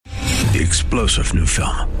The explosive new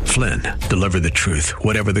film, Flynn, deliver the truth,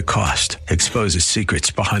 whatever the cost, exposes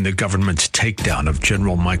secrets behind the government's takedown of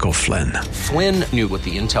General Michael Flynn. Flynn knew what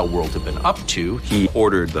the intel world had been up to. He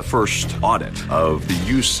ordered the first audit of the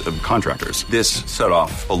use of contractors. This set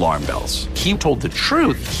off alarm bells. He told the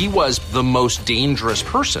truth. He was the most dangerous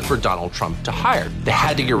person for Donald Trump to hire. They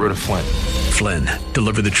had to get rid of Flynn. Flynn,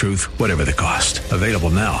 deliver the truth, whatever the cost. Available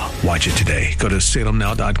now. Watch it today. Go to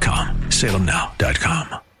salemnow.com.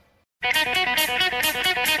 salemnow.com.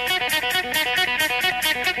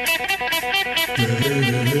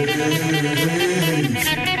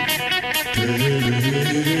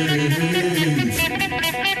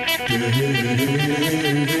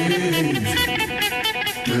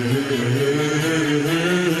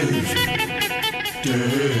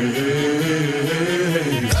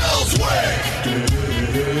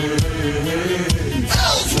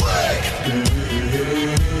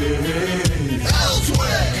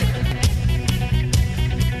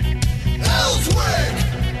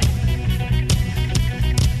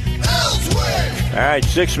 All right,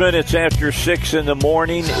 6 minutes after 6 in the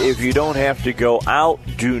morning. If you don't have to go out,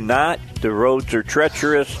 do not. The roads are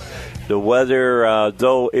treacherous. The weather,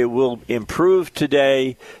 though it will improve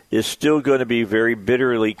today, is still going to be very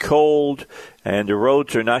bitterly cold, and the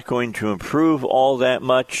roads are not going to improve all that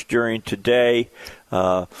much during today.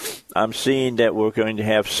 I'm seeing that we're going to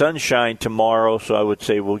have sunshine tomorrow, so I would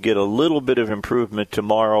say we'll get a little bit of improvement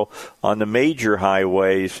tomorrow on the major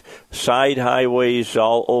highways. Side highways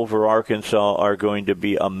all over Arkansas are going to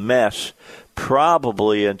be a mess,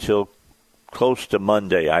 probably until close to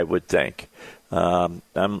Monday, I would think. I'm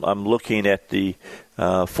looking at the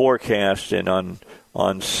forecast, and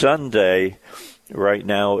on Sunday, right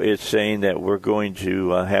now, it's saying that we're going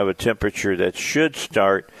to have a temperature that should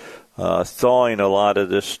start thawing a lot of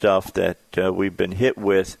this stuff that we've been hit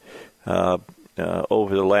with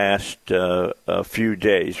over the last few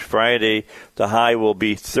days. Friday, the high will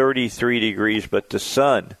be 33 degrees, but the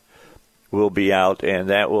sun will be out, and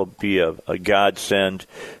that will be a godsend.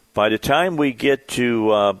 By the time we get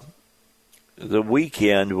to the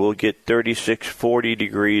weekend, we'll get 36, 40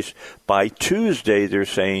 degrees. By Tuesday, they're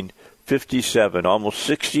saying 57, almost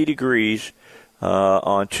 60 degrees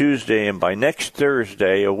on Tuesday. And by next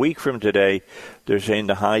Thursday, a week from today, they're saying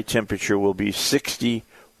the high temperature will be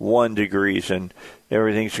 61 degrees. And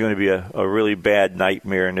everything's going to be a really bad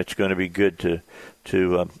nightmare, and it's going to be good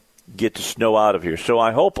to get the snow out of here. So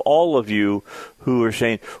I hope all of you who are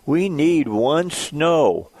saying, we need one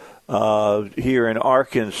snow here in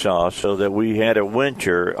Arkansas so that we had a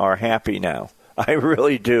winter, are happy now. I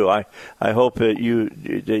really do. I hope that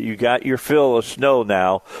you got your fill of snow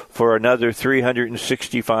now for another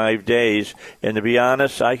 365 days. And to be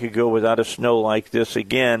honest, I could go without a snow like this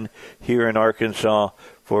again here in Arkansas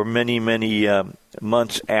for many, many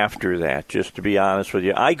months after that. Just to be honest with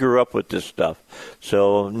you, I grew up with this stuff,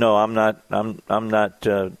 so no, I'm not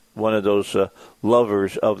one of those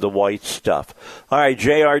lovers of the white stuff. All right,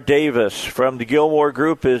 J.R. Davis from the Gilmore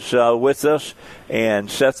Group is with us,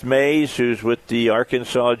 and Seth Mays, who's with the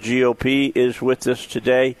Arkansas GOP, is with us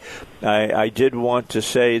today. I did want to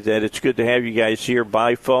say that it's good to have you guys here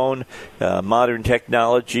by phone. Modern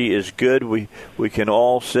technology is good. We can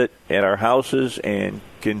all sit at our houses and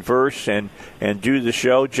converse and do the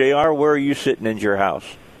show. J.R., where are you sitting in your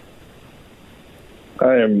house?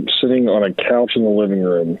 I am sitting on a couch in the living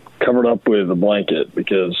room, covered up with a blanket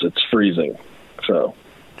because it's freezing. So,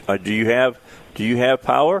 do you have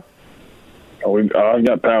power? Oh, I've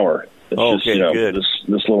got power. It's okay, just, good.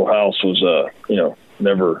 This little house was,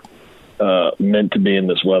 never meant to be in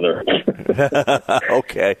this weather.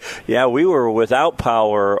 Okay, yeah, we were without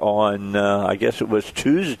power on, I guess it was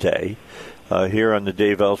Tuesday. Here on the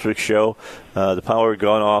Dave Elswick Show. The power had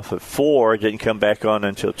gone off at 4, didn't come back on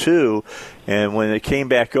until 2, and when it came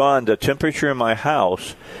back on, the temperature in my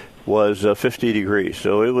house was 50 degrees.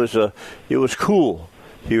 So it was cool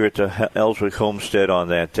here at the Elswick homestead on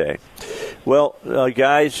that day. Well,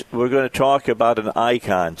 guys, we're going to talk about an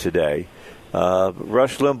icon today.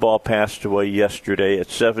 Rush Limbaugh passed away yesterday at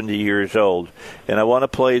 70 years old, and I want to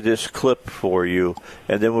play this clip for you,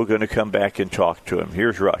 and then we're going to come back and talk to him.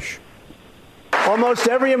 Here's Rush. Almost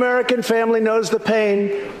every American family knows the pain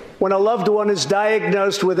when a loved one is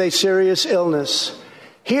diagnosed with a serious illness.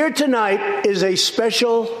 Here tonight is a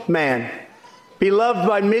special man, beloved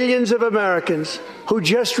by millions of Americans, who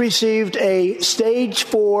just received a stage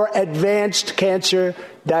 4 advanced cancer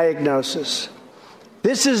diagnosis.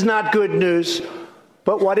 This is not good news,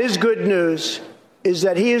 but what is good news is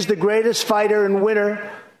that he is the greatest fighter and winner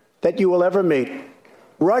that you will ever meet.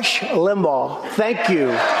 Rush Limbaugh, thank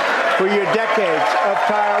you for your decades of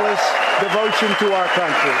tireless devotion to our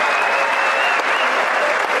country.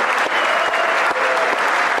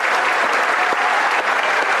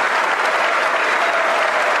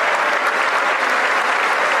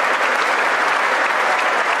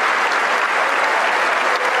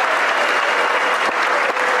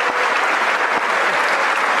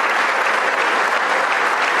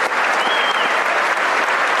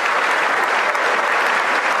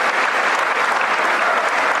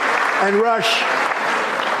 And Rush,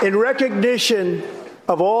 in recognition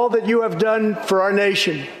of all that you have done for our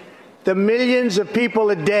nation, the millions of people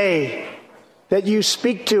a day that you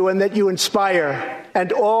speak to and that you inspire,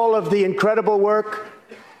 and all of the incredible work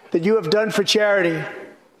that you have done for charity,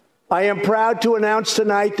 I am proud to announce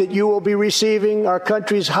tonight that you will be receiving our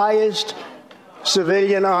country's highest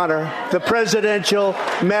civilian honor, the Presidential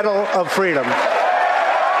Medal of Freedom.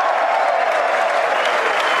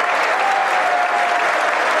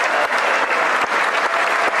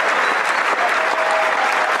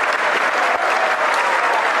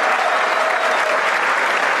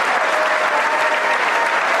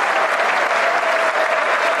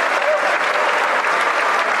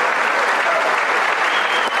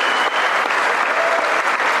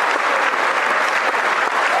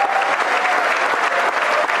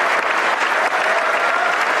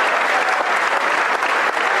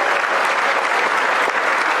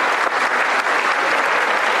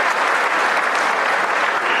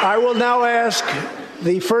 I will now ask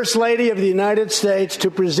the First Lady of the United States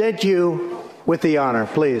to present you with the honor,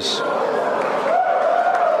 please.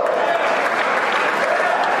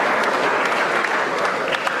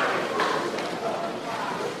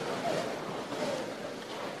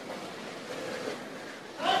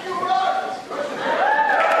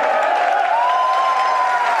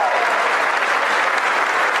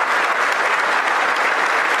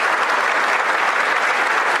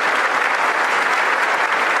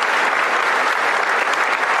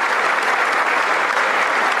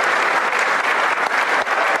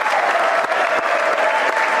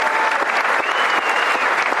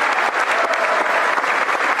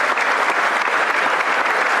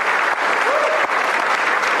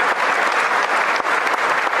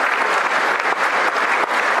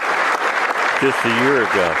 Just a year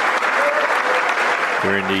ago,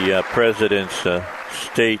 during the President's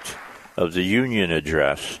State of the Union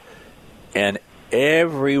address, and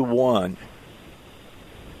every one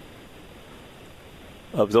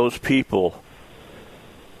of those people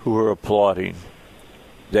who were applauding,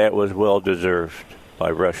 that was well-deserved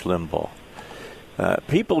by Rush Limbaugh.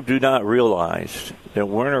 People do not realize that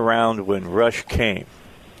weren't around when Rush came,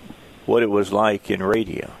 what it was like in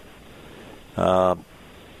radio.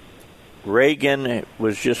 Reagan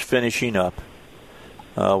was just finishing up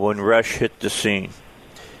when Rush hit the scene.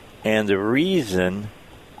 And the reason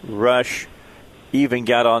Rush even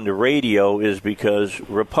got on the radio is because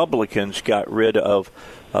Republicans got rid of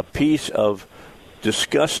a piece of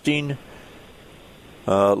disgusting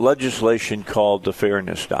legislation called the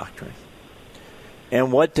Fairness Doctrine.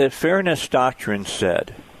 And what the Fairness Doctrine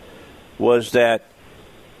said was that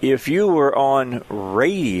if you were on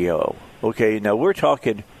radio, okay, now we're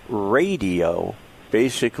talking radio,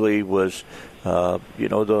 basically was,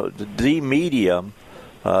 the medium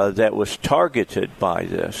that was targeted by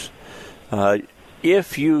this.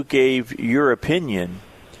 If you gave your opinion,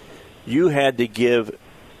 you had to give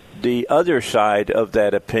the other side of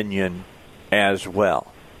that opinion as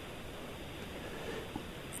well.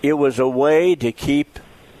 It was a way to keep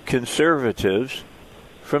conservatives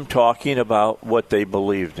from talking about what they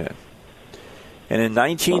believed in. And in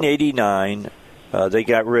 1989, they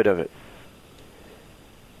got rid of it.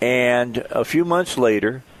 And a few months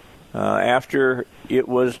later, after it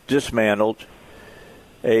was dismantled,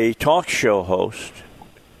 a talk show host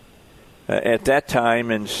at that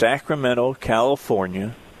time in Sacramento,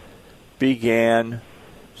 California, began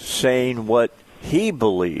saying what he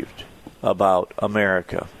believed about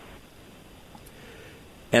America.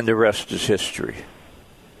 And the rest is history.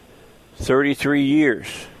 33 years,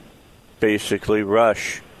 basically,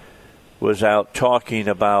 Rush was out talking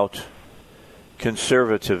about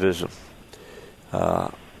conservatism.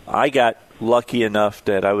 I got lucky enough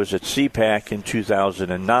that I was at CPAC in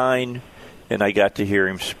 2009, and I got to hear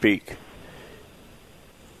him speak.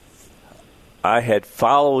 I had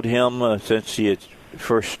followed him since he had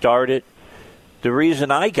first started. The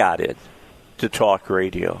reason I got in to talk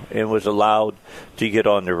radio and was allowed to get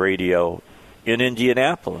on the radio in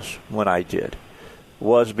Indianapolis when I did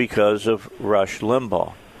was because of Rush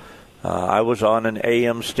Limbaugh. I was on an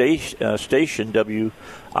AM station,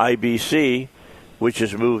 WIBC, which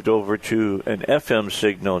has moved over to an FM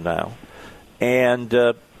signal now, and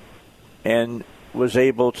was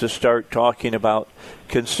able to start talking about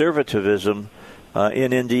conservatism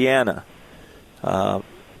in Indiana.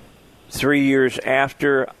 3 years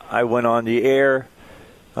after I went on the air,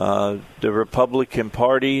 the Republican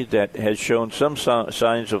Party that has shown some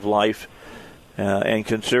signs of life and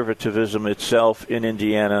conservatism itself in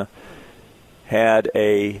Indiana had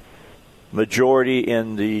a majority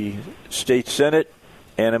in the state Senate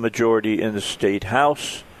and a majority in the state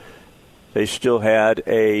House. they still had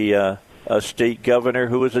a state governor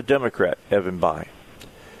who was a Democrat, Evan Bayh.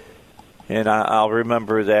 And I'll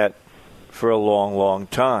remember that for a long, long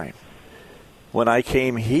time. When I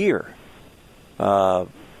came here, I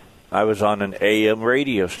was on an AM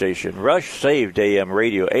radio station. Rush saved AM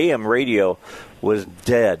radio. AM radio was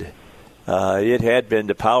dead. It had been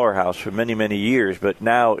the powerhouse for many, many years, but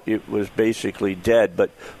now it was basically dead.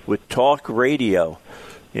 But with talk radio,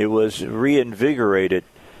 it was reinvigorated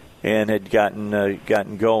and had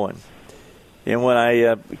gotten going. And when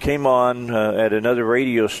I came on at another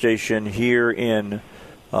radio station here in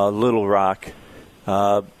Little Rock,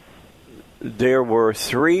 there were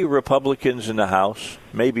 3 Republicans in the House,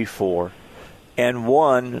 maybe 4, and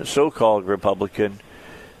 1 so-called Republican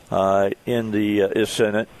in the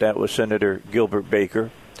Senate. That was Senator Gilbert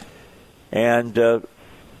Baker. And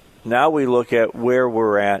now we look at where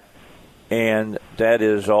we're at, and that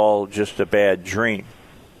is all just a bad dream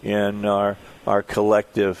in our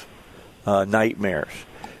collective nightmares.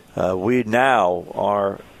 We now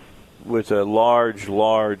are with a large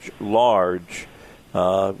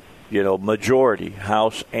majority,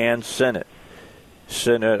 House and Senate.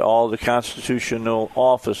 Senate, all the constitutional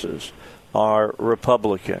offices are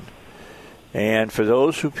Republican. And for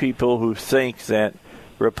those people who think that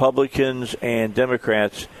Republicans and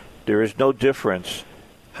Democrats, there is no difference,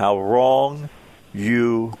 how wrong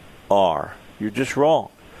you are. You're just wrong.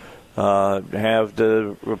 Have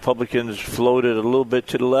the Republicans floated a little bit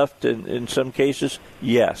to the left in some cases?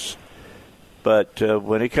 Yes. But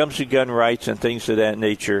when it comes to gun rights and things of that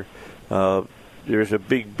nature, there's a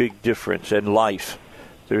big difference. And life,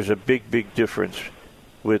 there's a big difference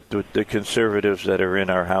with the conservatives that are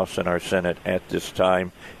in our House and our Senate at this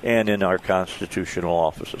time and in our constitutional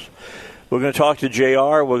offices. We're going to talk to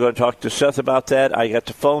JR. We're going to talk to Seth about that. I got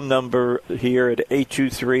the phone number here at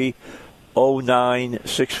 823-0965.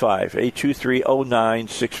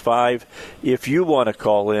 823-0965. If you want to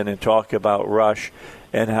call in and talk about Rush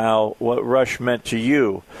and what Rush meant to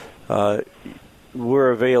you,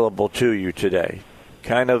 we're available to you today.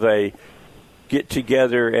 Kind of a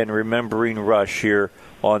get-together and remembering Rush here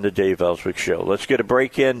on the Dave Elswick Show. Let's get a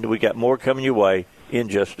break in. We got more coming your way in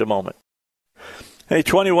just a moment. Hey,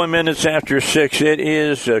 21 minutes after 6. It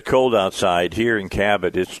is cold outside here in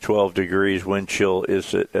Cabot. It's 12 degrees. Wind chill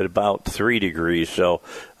is at about 3 degrees. So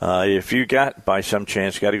if you by some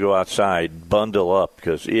chance, got to go outside, bundle up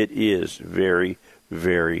because it is very,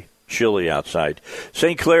 very chilly outside.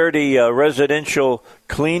 St. Clarity Residential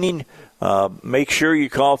Cleaning. Make sure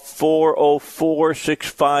you call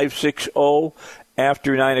 404-6560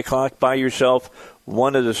 after 9 o'clock. Buy yourself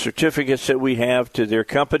one of the certificates that we have to their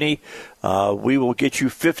company. We will get you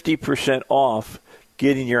 50% off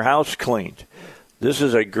getting your house cleaned. This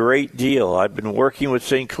is a great deal. I've been working with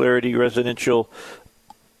St. Clarity Residential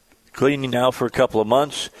Cleaning now for a couple of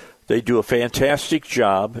months. They do a fantastic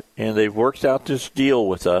job, and they've worked out this deal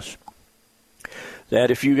with us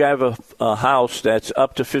that if you have a house that's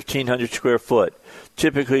up to 1,500 square foot,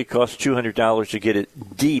 typically it costs $200 to get it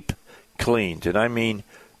deep cleaned, and I mean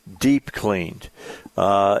deep cleaned.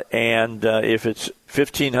 And if it's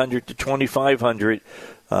 1,500 to 2,500,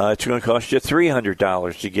 it's going to cost you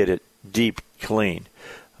 $300 to get it deep clean.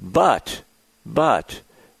 But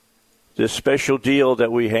this special deal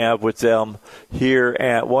that we have with them here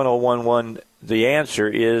at 101.1, the answer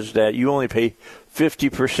is that you only pay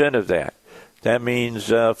 50% of that. That means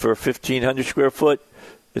for 1,500 square foot,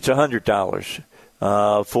 it's $100.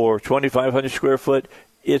 For 2,500 square foot,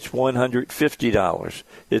 it's $150.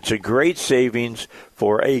 It's a great savings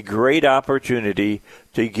for a great opportunity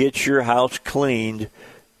to get your house cleaned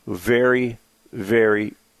very,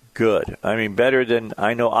 very good. I mean, better than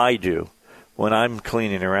I know I do when I'm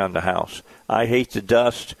cleaning around the house. I hate the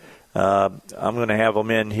dust. I'm going to have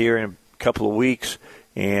them in here in a couple of weeks,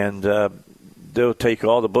 and they'll take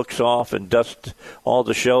all the books off and dust all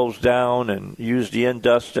the shelves down and use the end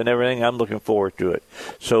dust and everything. I'm looking forward to it.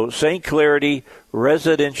 So St. Clarity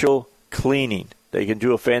Residential Cleaning. They can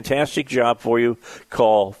do a fantastic job for you.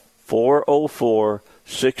 Call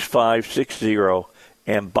 404-6560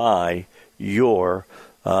 and buy your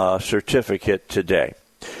certificate today.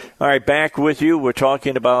 All right, back with you. We're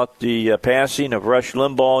talking about the passing of Rush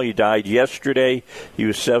Limbaugh. He died yesterday. He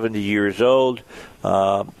was 70 years old.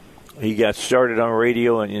 He got started on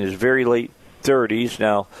radio in his very late 30s.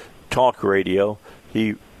 Now, talk radio.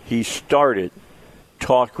 He started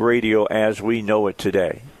talk radio as we know it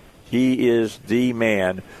today. He is the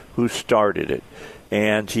man who started it,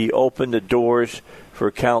 and he opened the doors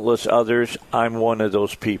for countless others. I'm one of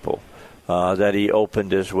those people that he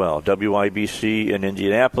opened as well. WIBC in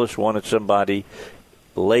Indianapolis wanted somebody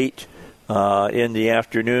late in the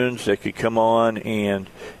afternoons that could come on and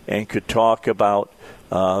could talk about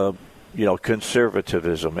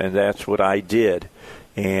conservatism, and that's what I did,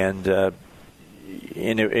 and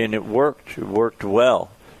it worked. It worked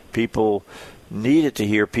well. People needed to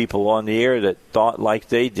hear people on the air that thought like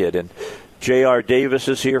they did. And J.R. Davis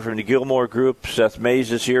is here from the Gilmore Group. Seth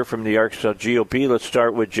Mays is here from the Arkansas GOP. Let's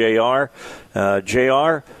start with J.R.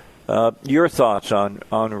 J.R., your thoughts on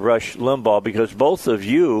Rush Limbaugh, because both of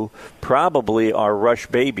you probably are Rush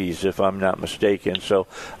babies, if I'm not mistaken. So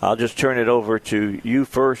I'll just turn it over to you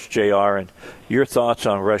first, J.R., and your thoughts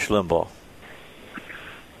on Rush Limbaugh.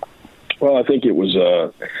 Well, I think it was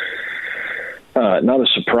not a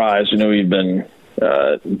surprise. He'd been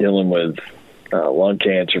dealing with lung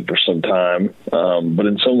cancer for some time, but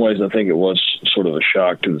in some ways I think it was sort of a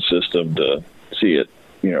shock to the system to see it,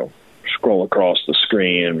 scroll across the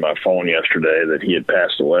screen in my phone yesterday that he had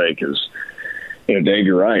passed away, because, Dave,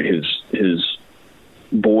 you're right. His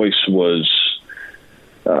voice was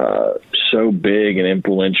so big and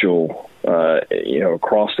influential,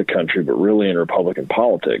 across the country, but really in Republican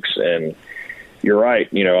politics. And you're right.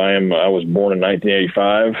 I was born in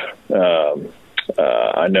 1985.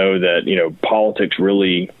 I know that, politics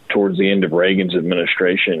really towards the end of Reagan's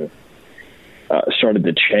administration started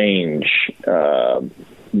to change, to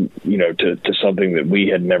something that we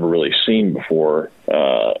had never really seen before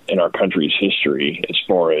in our country's history, as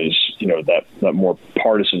far as, that more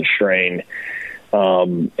partisan strain.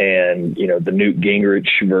 And, the Newt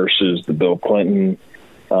Gingrich versus the Bill Clinton,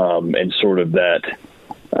 and sort of that,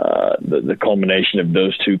 the culmination of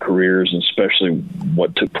those two careers, and especially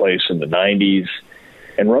what took place in the 90s.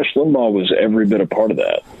 And Rush Limbaugh was every bit a part of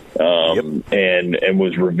that, and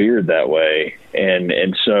was revered that way.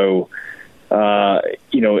 And so,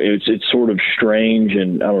 it's sort of strange,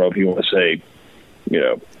 and I don't know if you want to say,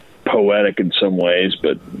 poetic in some ways,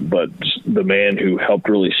 but the man who helped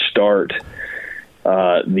really start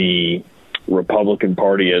the Republican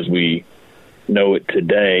Party as we know it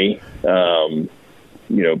today,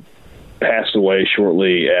 passed away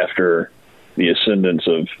shortly after the ascendance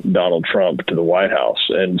of Donald Trump to the White House.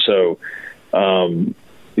 And so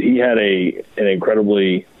he had an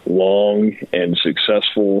incredibly long and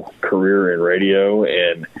successful career in radio,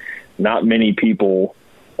 and not many people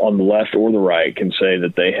on the left or the right can say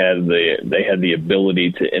that they had the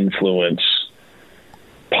ability to influence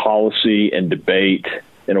policy and debate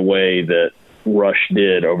in a way that Rush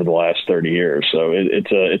did over the last 30 years. So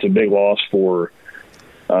it's a big loss for,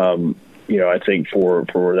 I think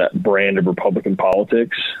for that brand of Republican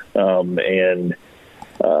politics. And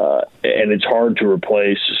it's hard to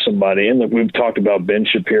replace somebody. And look, we've talked about Ben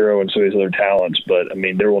Shapiro and some of his other talents, but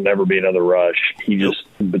there will never be another Rush. He just,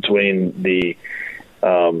 between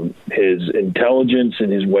his intelligence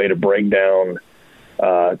and his way to break down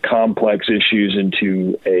complex issues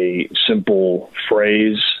into a simple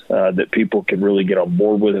phrase that people can really get on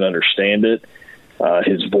board with and understand it.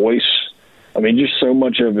 His voice, just so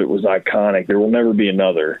much of it was iconic. There will never be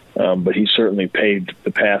another, but he certainly paved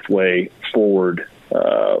the pathway forward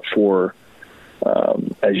for,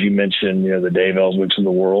 as you mentioned, the Dave Elswicks of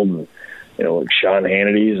the world, and like Sean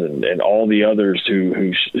Hannity's and all the others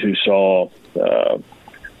who saw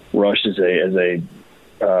Rush as a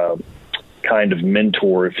kind of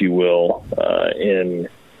mentor, if you will,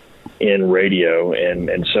 in radio,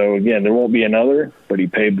 and so again, there won't be another, but he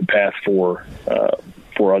paved the path for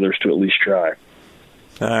others to at least try.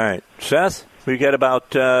 All right, Seth, we got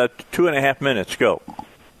about 2.5 minutes. Go.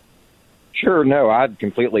 Sure. No, I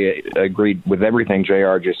completely agreed with everything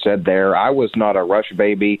JR just said there. I was not a Rush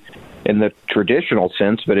baby in the traditional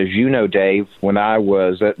sense, but as you know, Dave, when I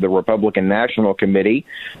was at the Republican National Committee,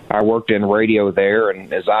 I worked in radio there,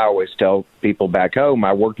 and as I always tell people back home,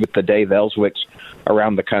 I worked with the Dave Elswicks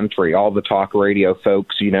around the country, all the talk radio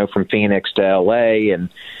folks, from Phoenix to L.A. and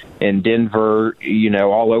Denver,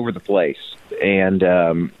 all over the place. And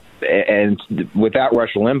without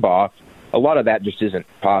Rush Limbaugh, a lot of that just isn't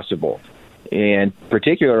possible. And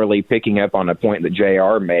particularly picking up on a point that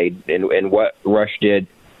JR made and what Rush did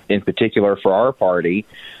in particular for our party,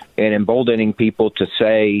 and emboldening people to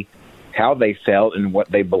say how they felt and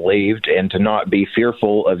what they believed, and to not be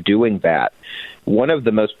fearful of doing that. One of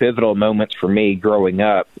the most pivotal moments for me growing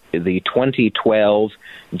up, the 2012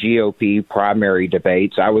 GOP primary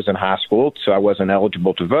debates. I was in high school, so I wasn't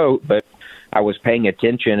eligible to vote, but I was paying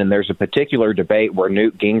attention, and there's a particular debate where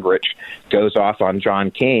Newt Gingrich goes off on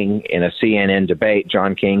John King in a CNN debate,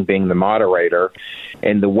 John King being the moderator,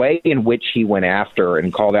 and the way in which he went after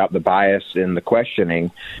and called out the bias in the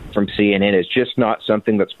questioning from CNN is just not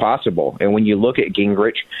something that's possible. And when you look at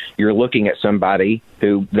Gingrich, you're looking at somebody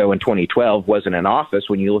who, though in 2012 wasn't in office,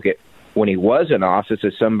 when you look at when he was in office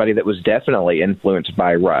as somebody that was definitely influenced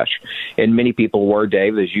by Rush. And many people were,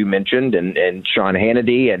 Dave, as you mentioned, and Sean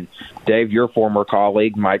Hannity, and Dave, your former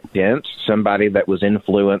colleague, Mike Pence, somebody that was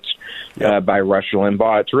influenced by Rush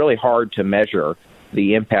Limbaugh. It's really hard to measure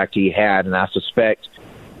the impact he had, and I suspect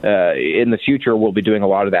in the future we'll be doing a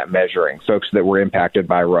lot of that measuring, folks that were impacted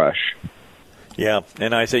by Rush. Yeah,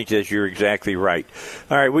 and I think that you're exactly right.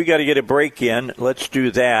 All right, we got to get a break in. Let's do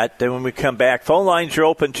that. Then when we come back, phone lines are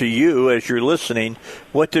open to you as you're listening.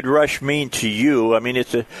 What did Rush mean to you? I mean,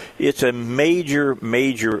 it's a major,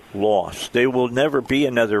 major loss. There will never be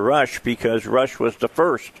another Rush because Rush was the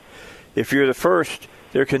first. If you're the first,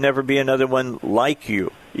 there can never be another one like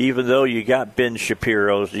you, even though you got Ben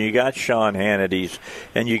Shapiro's and you got Sean Hannity's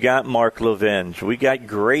and you got Mark Levin's. We got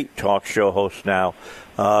great talk show hosts now.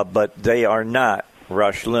 But they are not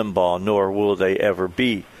Rush Limbaugh, nor will they ever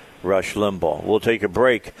be Rush Limbaugh. We'll take a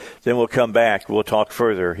break, then we'll come back. We'll talk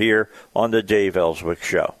further here on the Dave Elswick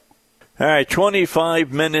Show. All right,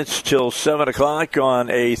 25 minutes till 7 o'clock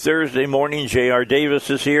on a Thursday morning. J.R.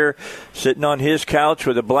 Davis is here, sitting on his couch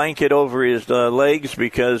with a blanket over his legs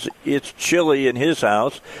because it's chilly in his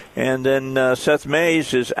house. And then Seth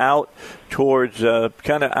Mays is out towards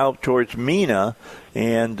Mena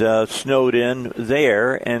and snowed in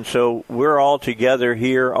there. And so we're all together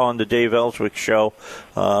here on the Dave Elswick Show,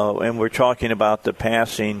 and we're talking about the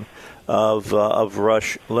passing of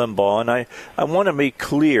Rush Limbaugh. And I want to make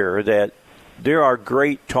clear that there are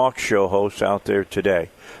great talk show hosts out there today.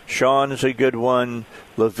 Sean's a good one.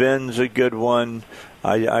 Levin's a good one.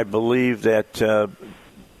 I believe that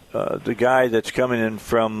the guy that's coming in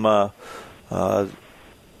from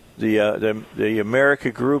the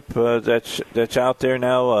America group that's out there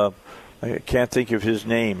now, I can't think of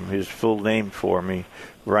his full name for me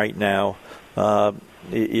right now.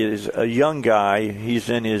 Is a young guy. He's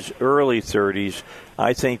in his early 30s.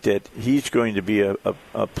 I think that he's going to be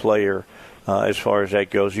a player as far as that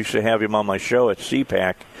goes. Used to have him on my show at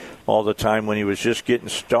CPAC all the time when he was just getting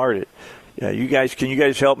started. Can you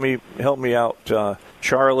guys help me out?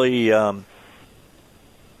 Charlie, what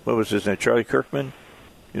was his name? Charlie Kirkman?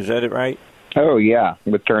 Is that it right? Oh yeah,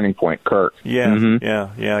 with Turning Point, Kirk. Yeah,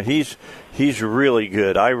 yeah. He's really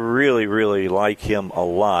good. I really, really like him a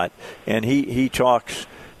lot, and he talks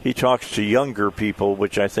to younger people,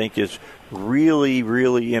 which I think is really,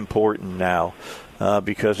 really important now,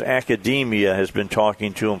 because academia has been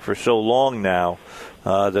talking to him for so long now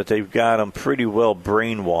that they've got him pretty well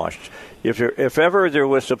brainwashed. If ever there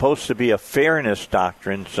was supposed to be a fairness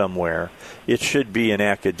doctrine somewhere, it should be in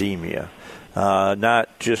academia.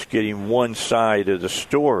 Not just getting one side of the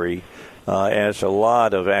story, as a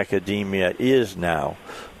lot of academia is now.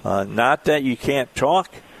 Not that you can't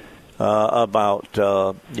talk about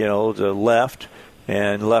the left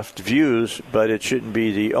and left views, but it shouldn't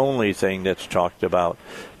be the only thing that's talked about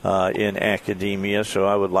in academia. So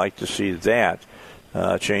I would like to see that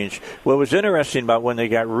change. What was interesting about when they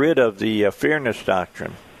got rid of the fairness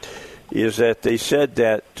doctrine is that they said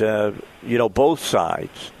that both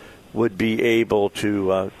sides would be able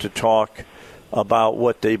to talk about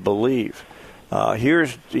what they believe.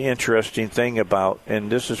 Here's the interesting thing about, and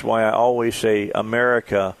this is why I always say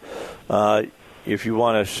America, if you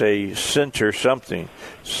want to say center something,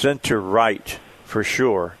 center right for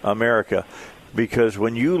sure, America. Because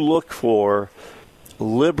when you look for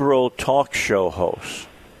liberal talk show hosts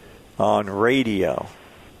on radio,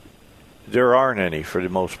 there aren't any for the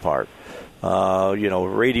most part.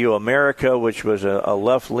 Radio America, which was a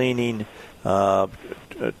left-leaning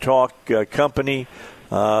talk company,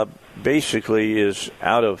 basically is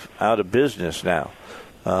out of business now.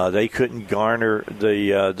 They couldn't garner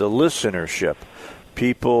the listenership.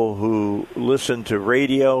 People who listened to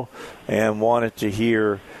radio and wanted to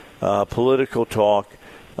hear political talk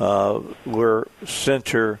were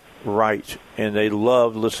center right, and they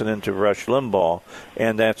love listening to Rush Limbaugh,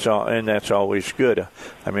 and that's always good.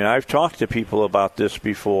 I mean, I've talked to people about this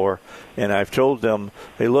before, and I've told them,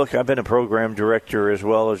 hey, look, I've been a program director as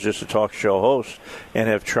well as just a talk show host, and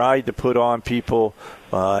have tried to put on people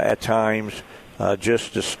at times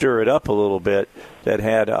just to stir it up a little bit that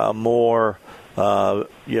had a more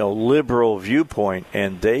liberal viewpoint,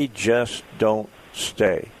 and they just don't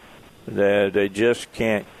stay. They just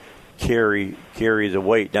can't carry the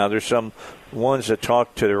weight. Now, there's some ones that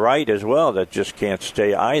talk to the right as well that just can't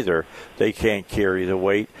stay either. They can't carry the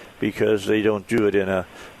weight because they don't do it in a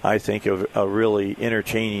really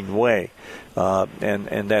entertaining way,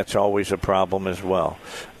 and that's always a problem as well.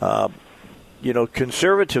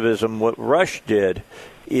 Conservatism, what Rush did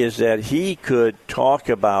is that he could talk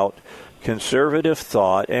about conservative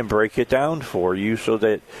thought and break it down for you so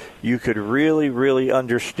that you could really, really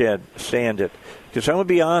understand it. Because I'm going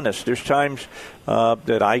to be honest, there's times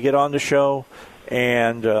that I get on the show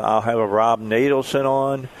and I'll have a Rob Nadelson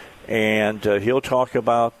on, and he'll talk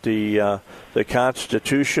about the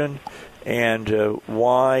Constitution and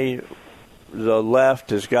why the left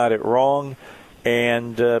has got it wrong,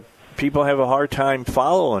 and people have a hard time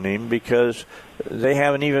following him because they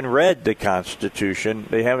haven't even read the Constitution.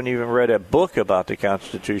 They haven't even read a book about the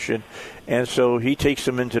Constitution. And so he takes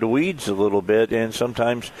them into the weeds a little bit, and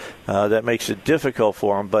sometimes that makes it difficult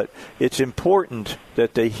for them. But it's important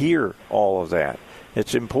that they hear all of that.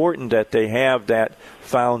 It's important that they have that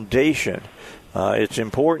foundation. It's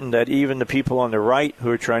important that even the people on the right who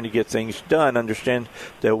are trying to get things done understand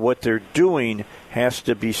that what they're doing has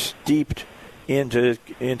to be steeped into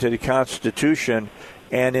the Constitution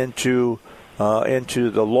and into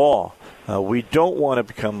the law. We don't want to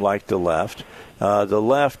become like the left. The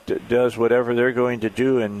left does whatever they're going to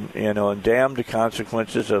do, and damn the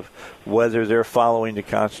consequences of whether they're following the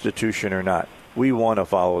Constitution or not. We want to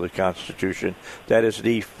follow the Constitution. That is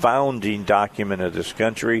the founding document of this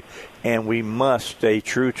country, and we must stay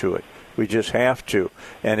true to it. We just have to.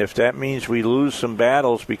 And if that means we lose some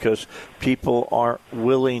battles because people aren't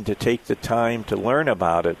willing to take the time to learn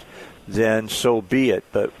about it, then so be it.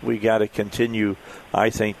 But we got to continue, I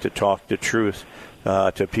think, to talk the truth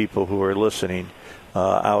to people who are listening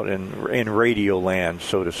out in radio land,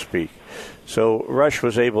 so to speak. So Rush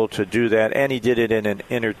was able to do that, and he did it in an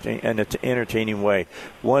entertaining way.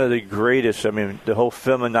 One of the greatest, the whole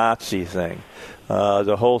feminazi thing,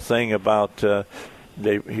 the whole thing about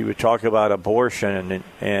he would talk about abortion,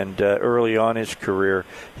 and early on in his career,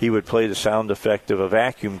 he would play the sound effect of a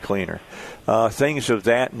vacuum cleaner. Things of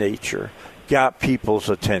that nature got people's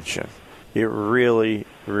attention. It really,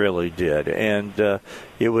 really did. And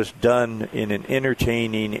it was done in an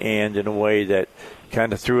entertaining and in a way that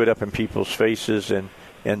kind of threw it up in people's faces, and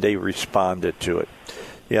they responded to it.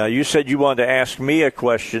 Yeah, you said you wanted to ask me a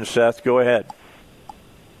question, Seth. Go ahead.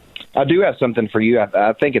 I do have something for you.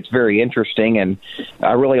 I think it's very interesting, and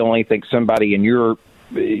I really only think somebody in your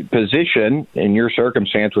position, in your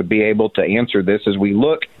circumstance, would be able to answer this. As we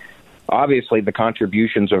look, obviously, the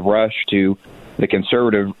contributions of Rush to the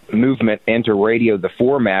conservative movement and to radio, the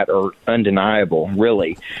format, are undeniable,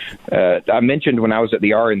 really. I mentioned when I was at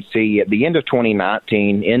the RNC at the end of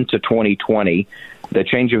 2019 into 2020, the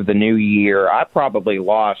change of the new year, I probably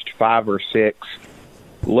lost 5 or 6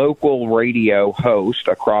 local radio hosts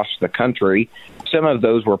across the country. Some of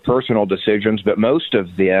those were personal decisions, but most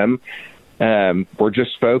of them were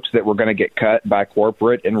just folks that were going to get cut by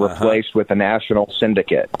corporate and replaced with a national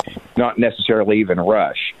syndicate, not necessarily even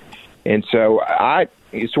Rush. And so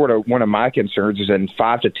one of my concerns is in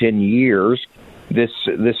 5 to 10 years, this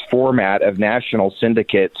format of national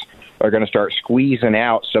syndicates are going to start squeezing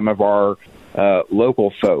out some of our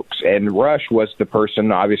local folks. And Rush was the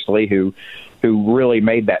person, obviously, who really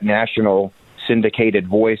made that national syndicated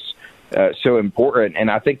voice so important. And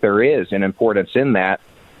I think there is an importance in that.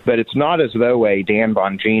 But it's not as though a Dan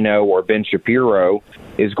Bongino or Ben Shapiro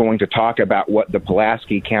is going to talk about what the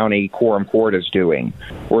Pulaski County Quorum Court is doing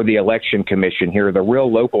or the Election Commission here, the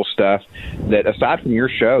real local stuff that, aside from your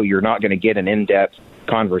show, you're not going to get an in-depth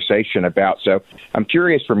conversation about. So I'm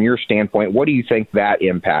curious, from your standpoint, what do you think that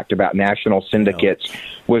impact about national syndicates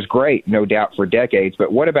was great, no doubt, for decades,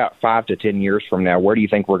 but what about 5 to 10 years from now? Where do you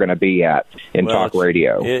think we're going to be at in talk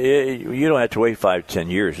radio? You don't have to wait 5 to 10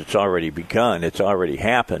 years. It's already begun. It's already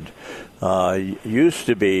happened. Used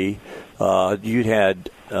to be you'd had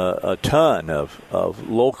a ton of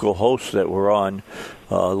local hosts that were on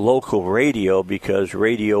local radio because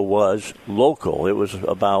radio was local. It was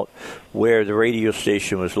about where the radio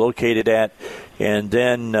station was located at. And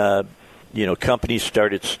then, companies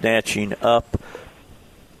started snatching up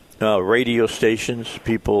radio stations.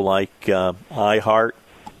 People like iHeart,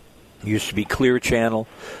 used to be Clear Channel.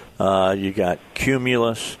 You got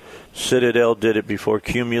Cumulus. Citadel did it before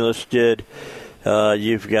Cumulus did.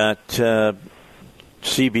 You've got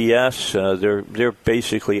CBS. They're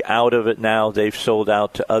basically out of it now. They've sold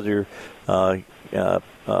out to other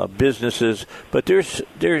businesses. But there's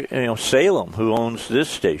Salem, who owns this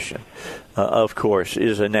station, of course,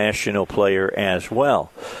 is a national player as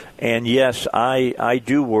well. And yes, I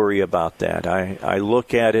do worry about that. I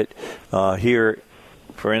look at it here,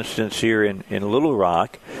 for instance, here in Little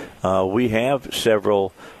Rock, we have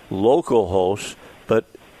several local hosts, but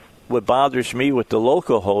what bothers me with the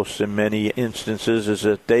local hosts in many instances is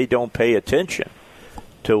that they don't pay attention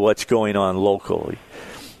to what's going on locally.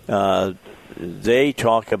 They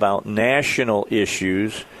talk about national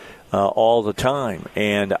issues all the time.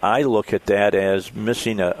 And I look at that as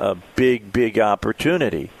missing a big, big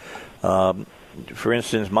opportunity. For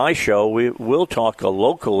instance, my show, we'll talk a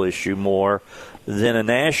local issue more than a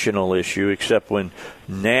national issue, except when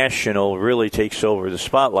national really takes over the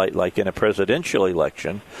spotlight, like in a presidential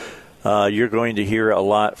election. You're going to hear a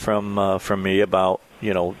lot from me about,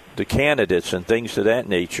 the candidates and things of that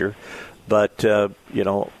nature. But,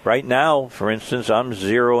 right now, for instance, I'm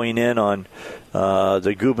zeroing in on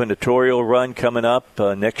the gubernatorial run coming up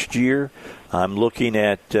next year. I'm looking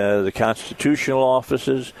at the constitutional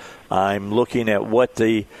offices. I'm looking at what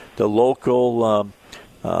the local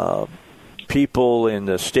people in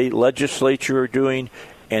the state legislature are doing,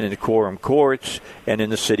 and in the quorum courts, and in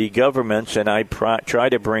the city governments, and I try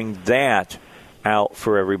to bring that out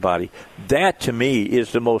for everybody. That, to me,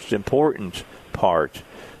 is the most important part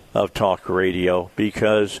of talk radio,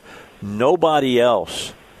 because nobody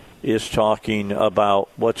else is talking about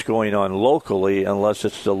what's going on locally unless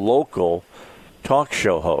it's the local talk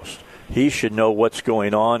show host. He should know what's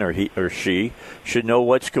going on, or he or she should know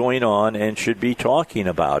what's going on and should be talking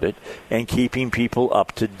about it and keeping people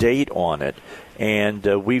up to date on it. And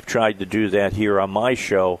we've tried to do that here on my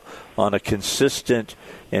show on a consistent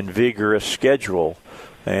and vigorous schedule.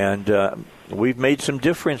 And we've made some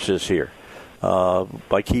differences here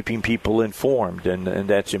by keeping people informed, and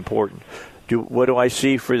that's important. What do I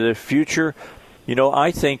see for the future?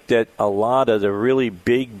 I think that a lot of the really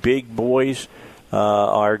big boys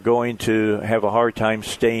are going to have a hard time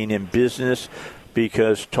staying in business,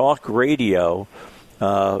 because talk radio,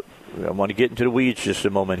 I want to get into the weeds just a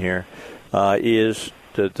moment here, is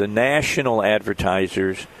the national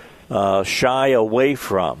advertisers shy away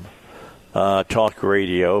from talk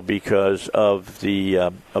radio because of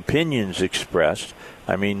the opinions expressed.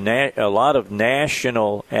 I mean, a lot of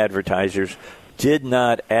national advertisers did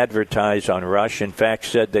not advertise on Rush. In fact,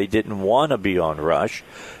 said they didn't want to be on Rush.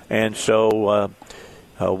 And so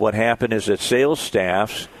what happened is that sales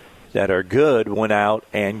staffs that are good went out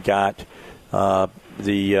and got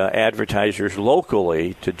the advertisers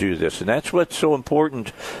locally to do this. And that's what's so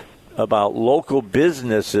important about local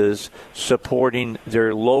businesses supporting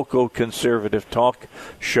their local conservative talk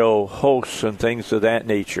show hosts and things of that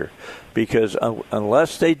nature. Because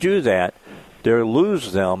unless they do that, they'll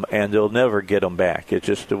lose them and they'll never get them back. It's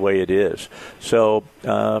just the way it is. So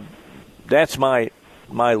that's my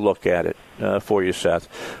look at it for you, Seth.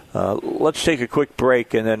 Let's take a quick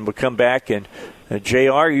break, and then we'll come back. And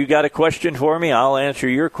JR, you got a question for me? I'll answer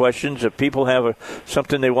your questions. If people have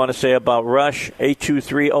something they want to say about Rush,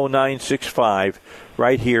 823-0965,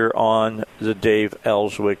 right here on the Dave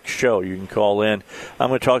Elswick Show. You can call in. I'm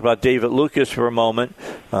going to talk about David Lucas for a moment.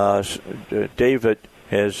 David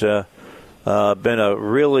has been a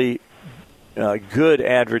really good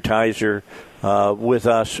advertiser with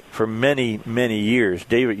us for many, many years.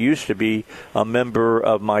 David used to be a member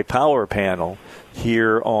of my power panel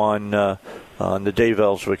here on the Dave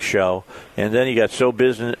Elswick Show, and then he got so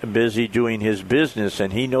busy doing his business,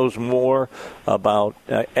 and he knows more about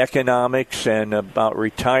economics and about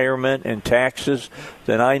retirement and taxes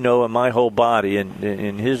than I know in my whole body. And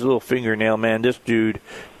in his little fingernail, man, this dude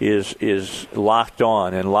is locked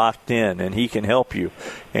on and locked in, and he can help you.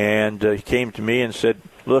 And he came to me and said,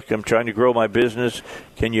 look, I'm trying to grow my business.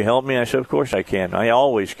 Can you help me? I said, of course I can. I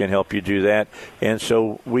always can help you do that. And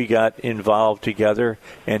so we got involved together,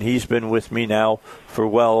 and he's been with me now for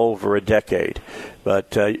well over a decade.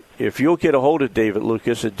 But if you'll get a hold of David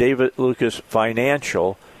Lucas at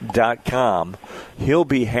davidlucasfinancial.com, he'll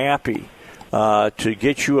be happy to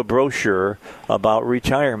get you a brochure about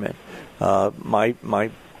retirement.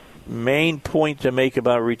 My main point to make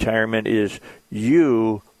about retirement is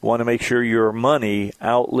you want to make sure your money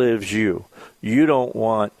outlives you. You don't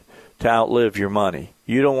want to outlive your money.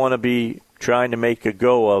 You don't want to be trying to make a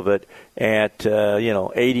go of it at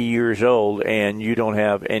 80 years old and you don't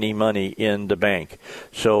have any money in the bank.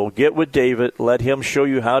 So get with David. Let him show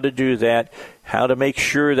you how to do that, how to make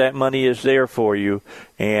sure that money is there for you.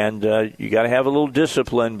 And you got to have a little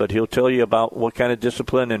discipline, but he'll tell you about what kind of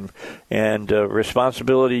discipline and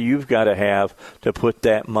responsibility you've got to have to put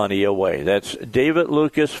that money away. That's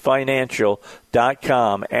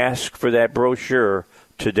davidlucasfinancial.com. Ask for that brochure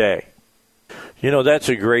today. That's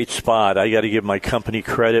a great spot. I got to give my company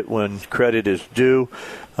credit when credit is due.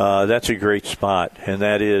 That's a great spot, and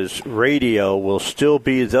that is radio will still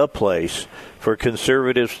be the place for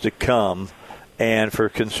conservatives to come and for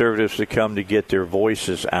conservatives to come to get their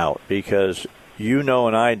voices out, because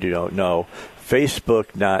and I don't know,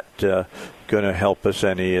 Facebook not going to help us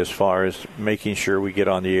any as far as making sure we get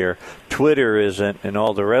on the air. Twitter isn't, and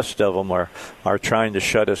all the rest of them are trying to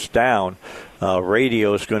shut us down.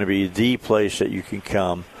 Radio is going to be the place that you can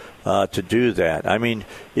come to do that. I mean,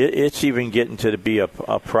 it's even getting to be a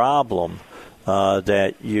problem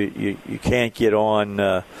that you can't get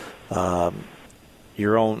on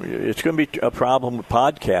your own. It's going to be a problem with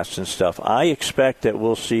podcasts and stuff. I expect that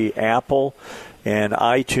we'll see Apple and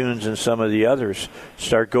iTunes and some of the others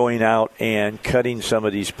start going out and cutting some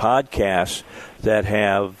of these podcasts that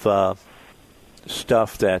have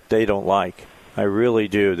stuff that they don't like. I really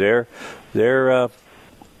do. They're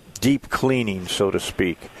deep cleaning, so to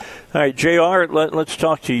speak. All right, JR, let's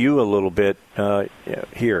talk to you a little bit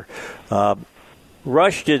here.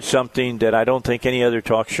 Rush did something that I don't think any other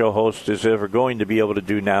talk show host is ever going to be able to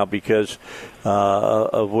do now because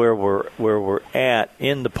of where we're at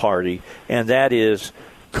in the party, and that is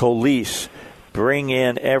coalesce, bring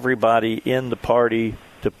in everybody in the party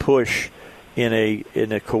to push in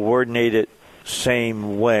a coordinated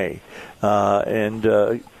same way. And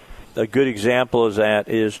a good example of that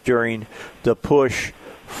is during the push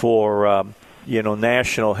for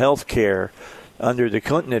national health care under the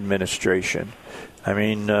Clinton administration. I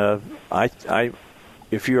mean,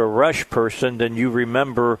 if you're a Rush person, then you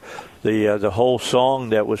remember the whole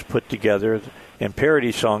song that was put together. And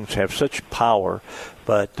parody songs have such power,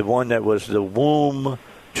 but the one that was the womb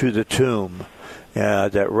to the tomb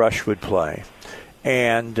that Rush would play,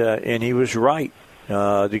 and he was right.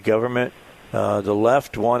 The government, the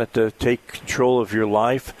left, wanted to take control of your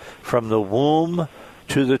life from the womb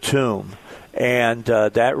to the tomb, and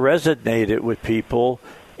that resonated with people.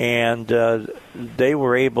 And they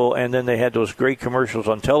were able, and then they had those great commercials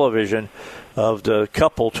on television of the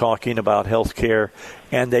couple talking about health care,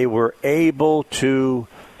 and they were able to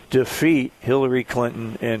defeat Hillary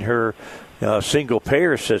Clinton and her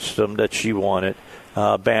single-payer system that she wanted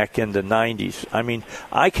back in the 90s. I mean,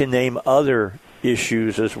 I can name other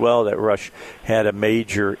issues as well that Rush had a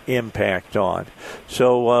major impact on.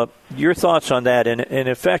 So your thoughts on that, and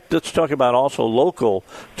in fact, let's talk about also local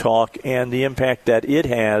talk and the impact that it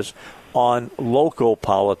has on local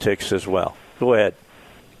politics as well. Go ahead.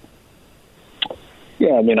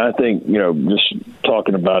 Yeah, I mean, I think, just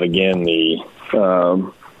talking about, again, the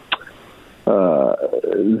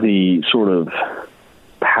sort of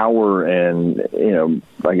power and,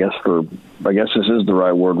 I guess this is the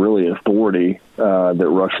right word, really, authority that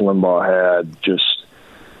Rush Limbaugh had just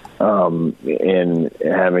in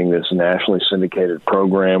having this nationally syndicated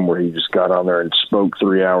program where he just got on there and spoke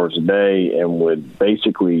 3 hours a day and would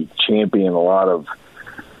basically champion a lot of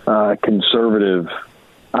conservative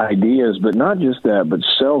ideas, but not just that, but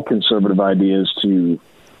sell conservative ideas to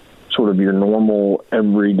sort of your normal,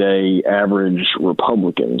 everyday, average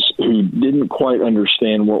Republicans who didn't quite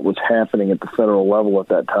understand what was happening at the federal level at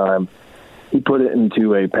that time. He put it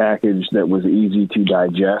into a package that was easy to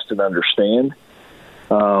digest and understand.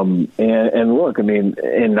 And look, I mean,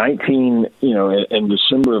 in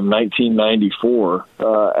December of 1994,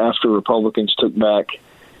 after Republicans took back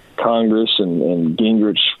Congress and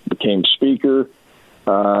Gingrich became Speaker,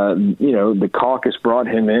 the caucus brought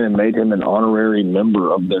him in and made him an honorary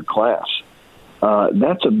member of their class.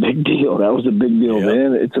 That's a big deal. That was a big deal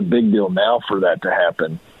then. It's a big deal now for that to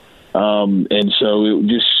happen. And so it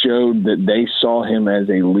just showed that they saw him as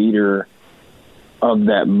a leader of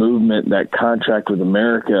that movement, that contract with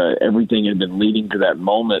America. Everything had been leading to that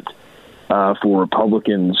moment for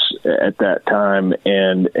Republicans at that time.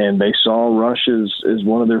 And they saw Rush as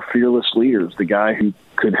one of their fearless leaders, the guy who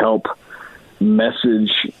could help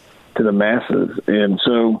message to the masses. And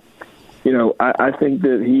so, I think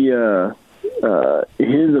that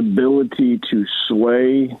his ability to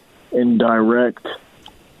sway and direct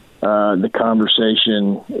the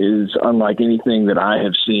conversation is unlike anything that I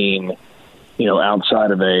have seen,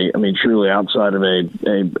 outside of truly outside of a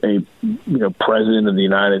president of the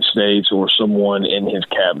United States or someone in his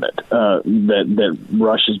cabinet. That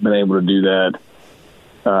Rush has been able to do that,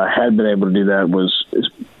 had been able to do that is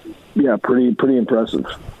pretty impressive.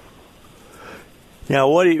 Now,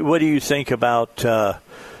 what do you think about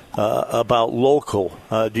local?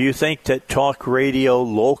 Do you think that talk radio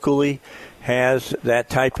locally has that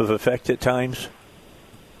type of effect at times?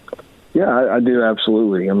 Yeah, I do,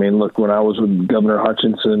 absolutely. I mean, look, when I was with Governor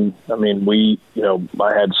Hutchinson, I mean,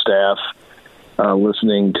 I had staff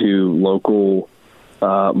listening to local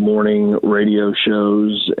morning radio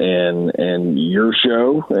shows and your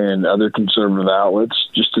show and other conservative outlets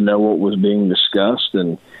just to know what was being discussed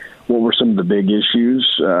and what were some of the big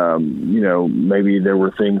issues. Maybe there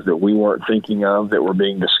were things that we weren't thinking of that were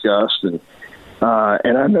being discussed. And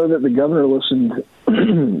And I know that the governor listened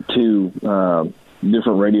to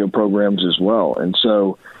different radio programs as well. And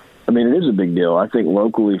so, I mean, it is a big deal. I think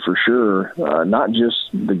locally for sure, not just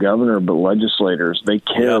the governor, but legislators, they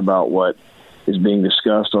care about what is being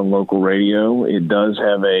discussed on local radio. It does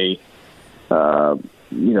have it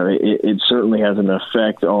certainly has an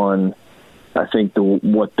effect on, I think,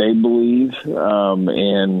 what they believe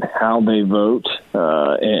and how they vote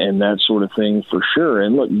and that sort of thing for sure.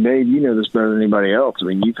 And look, Dave, you know this better than anybody else. I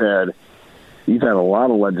mean, you've had a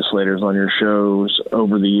lot of legislators on your shows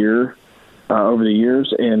over the years,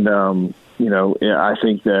 and I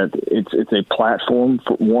think that it's a platform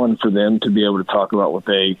for them to be able to talk about what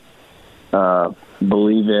they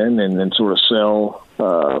believe in and then sort of sell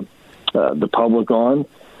the public on.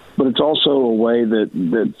 But it's also a way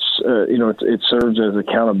it serves as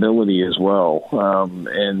accountability as well,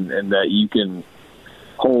 and that you can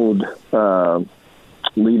hold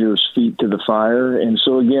leaders' feet to the fire. And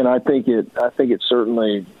so again, I think it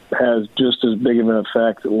certainly has just as big of an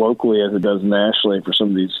effect locally as it does nationally for some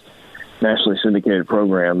of these nationally syndicated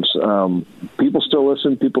programs. People still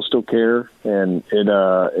listen, people still care, and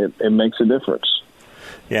it makes a difference.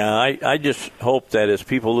 Yeah, I just hope that as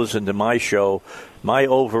people listen to my show, my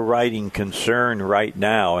overriding concern right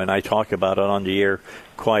now, and I talk about it on the air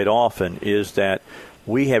quite often, is that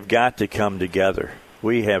we have got to come together.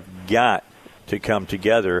 We have got to come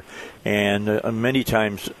together. And many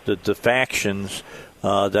times the factions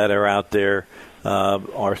that are out there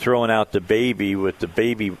are throwing out the baby with the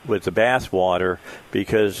bathwater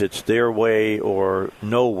because it's their way or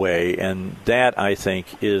no way. And that, I think,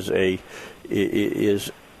 is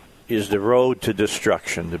the road to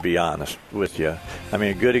destruction, to be honest with you. I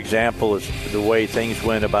mean, a good example is the way things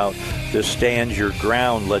went about the Stand Your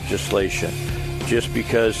Ground legislation. Just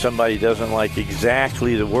because somebody doesn't like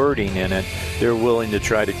exactly the wording in it, they're willing to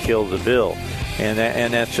try to kill the bill. And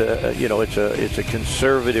that's it's a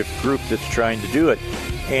conservative group that's trying to do it.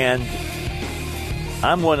 And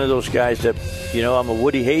I'm one of those guys that, I'm a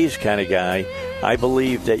Woody Hayes kind of guy. I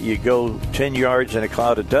believe that you go 10 yards in a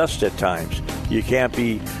cloud of dust at times. You can't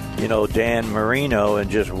be, Dan Marino and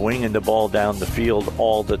just winging the ball down the field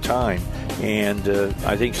all the time. And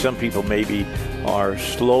I think some people maybe are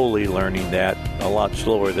slowly learning that, a lot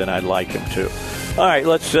slower than I'd like them to. All right,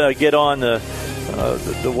 let's get on the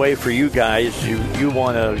way for you guys. You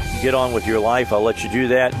want to get on with your life, I'll let you do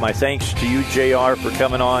that. My thanks to you, JR, for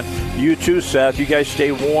coming on. You too, Seth. You guys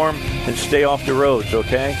stay warm and stay off the roads,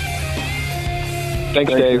 okay?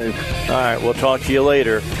 Thanks, Dave. All right, we'll talk to you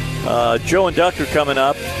later. Joe and Duck are coming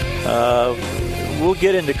up. We'll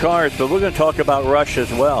get into cars, but we're going to talk about Rush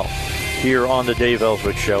as well here on the Dave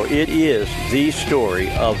Elswick Show. It is the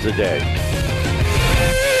story of the day.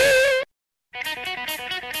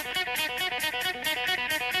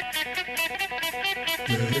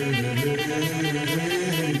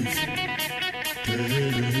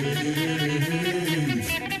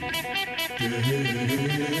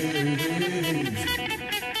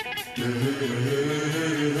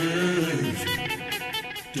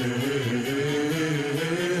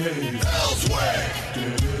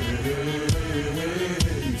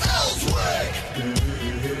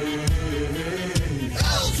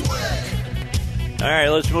 All right,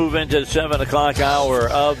 let's move into the 7 o'clock hour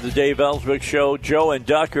of the Dave Elswick Show. Joe and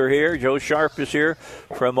Duck are here. Joe Sharp is here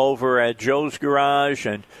from over at Joe's Garage.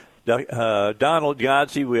 And Donald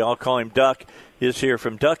Godsey, we all call him Duck, is here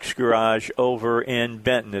from Duck's Garage over in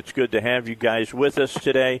Benton. It's good to have you guys with us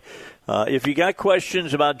today. If you got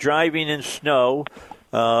questions about driving in snow,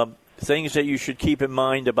 things that you should keep in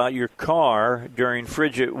mind about your car during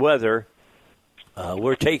frigid weather,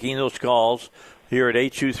 we're taking those calls here at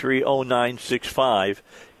 823-0965.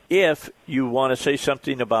 If you want to say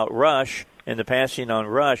something about Rush and the passing on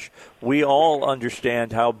Rush, we all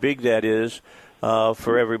understand how big that is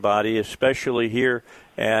for everybody, especially here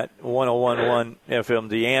at 101.1 FM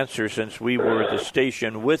The Answer, since we were the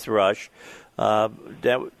station with Rush.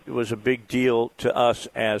 That was a big deal to us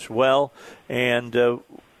as well. And,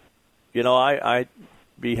 I'd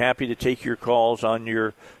be happy to take your calls on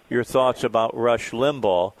your thoughts about Rush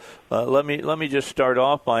Limbaugh. Let me just start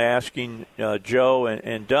off by asking Joe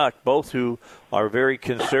and Duck, both who are very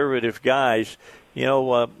conservative guys.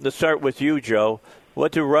 Let's start with you, Joe.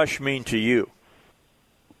 What did Rush mean to you?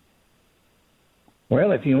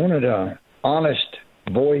 Well, if you wanted an honest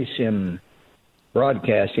voice in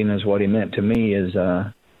broadcasting, is what he meant to me. Is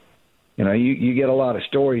you get a lot of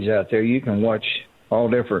stories out there. You can watch all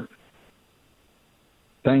different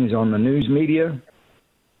things on the news media.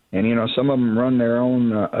 And, some of them run their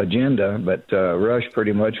own agenda, but Rush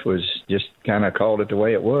pretty much was just kind of called it the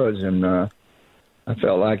way it was. And I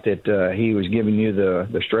felt like that he was giving you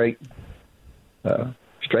the straight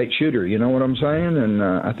shooter. You know what I'm saying? And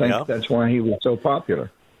I think that's why he was so popular.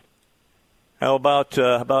 How about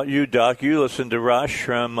you, Doc? You listened to Rush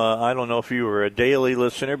from, I don't know if you were a daily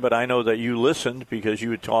listener, but I know that you listened because you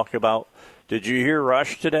would talk about, did you hear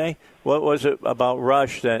Rush today? What was it about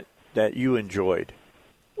Rush that you enjoyed?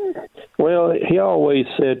 Well, he always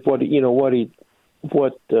said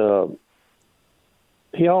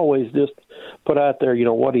he always just put out there,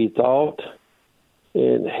 what he thought.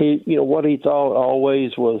 And he, what he thought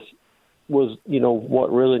always was,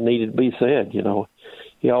 what really needed to be said,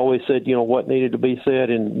 He always said, what needed to be said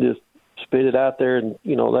and just spit it out there and,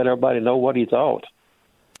 let everybody know what he thought.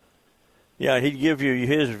 Yeah, he'd give you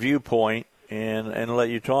his viewpoint and let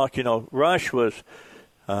you talk. Rush was,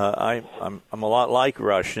 I'm a lot like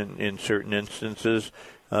Rush in certain instances.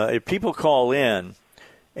 If people call in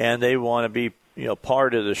and they want to be,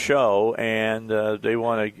 part of the show and they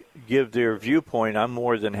want to give their viewpoint, I'm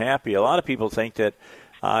more than happy. A lot of people think that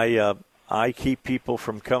I keep people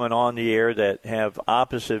from coming on the air that have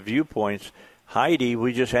opposite viewpoints. Heidi,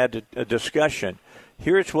 we just had a discussion.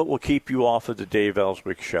 Here's what will keep you off of the Dave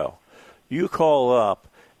Elswick Show. You call up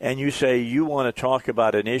and you say you want to talk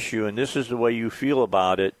about an issue and this is the way you feel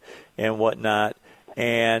about it and whatnot,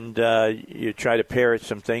 and you try to parrot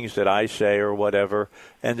some things that I say or whatever,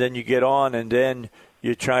 and then you get on and then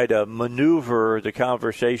you try to maneuver the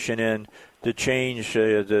conversation in to change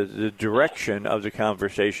the direction of the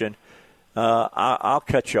conversation. I'll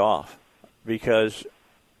cut you off because,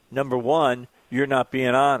 number one, you're not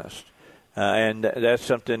being honest. And that's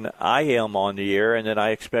something I am on the air, and then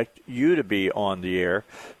I expect you to be on the air.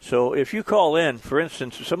 So if you call in, for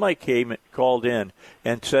instance, somebody called in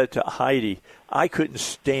and said to Heidi, I couldn't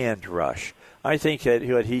stand Rush. I think that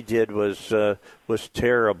what he did was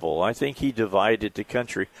terrible. I think he divided the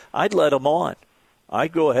country. I'd let him on.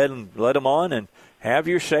 I'd go ahead and let him on and have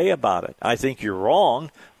your say about it. I think you're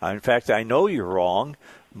wrong. In fact, I know you're wrong.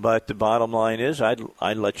 But the bottom line is, I'd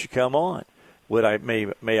let you come on.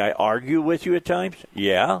 May I argue with you at times?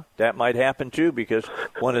 Yeah, that might happen too. Because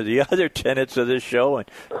one of the other tenets of this show, and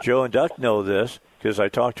Joe and Duck know this, because I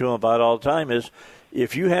talk to them about it all the time, is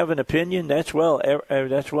if you have an opinion, that's well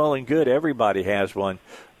and good. Everybody has one.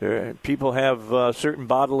 People have certain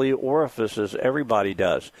bodily orifices. Everybody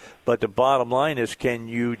does. But the bottom line is, can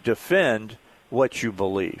you defend what you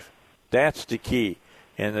believe? That's the key.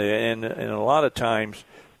 And a lot of times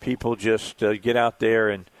people just get out there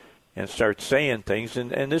and start saying things.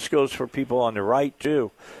 And this goes for people on the right,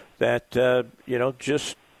 too, that,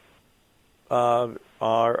 just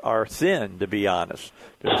are thin, to be honest.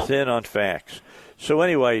 They're thin on facts. So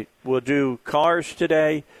anyway, we'll do cars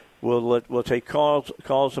today. We'll take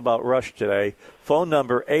calls about Rush today. Phone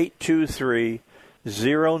number 823-0965.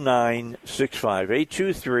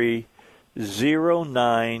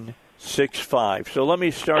 823-0965. So let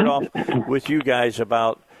me start off with you guys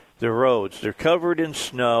about the roads. They're covered in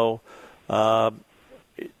snow.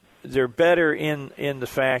 They're better in the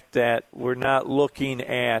fact that we're not looking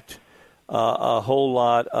at a whole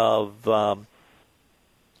lot of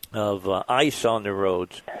ice on the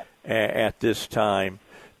roads at this time.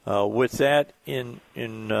 With that in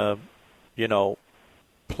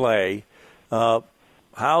play,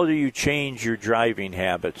 how do you change your driving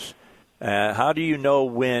habits? How do you know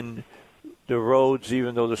when the roads,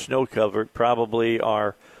 even though they're snow covered, probably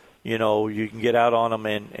are, you can get out on them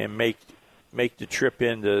and make the trip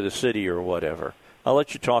into the city or whatever? I'll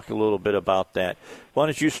let you talk a little bit about that. Why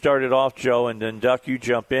don't you start it off, Joe, and then Duck, you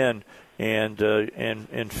jump in and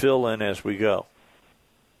fill in as we go.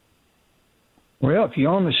 Well, if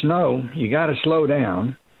you're on the snow, you got to slow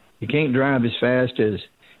down. You can't drive as fast as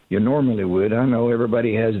you normally would. I know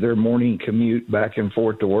everybody has their morning commute back and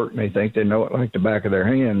forth to work, and they think they know it like the back of their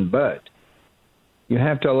hand, but you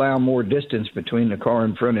have to allow more distance between the car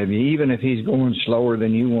in front of you, even if he's going slower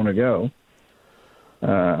than you want to go.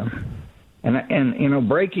 And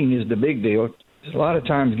braking is the big deal. A lot of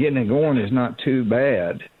times getting it going is not too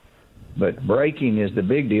bad, but braking is the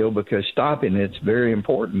big deal because stopping it's very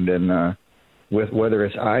important. And with whether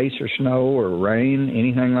it's ice or snow or rain,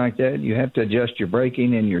 anything like that, you have to adjust your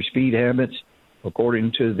braking and your speed habits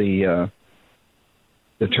according to the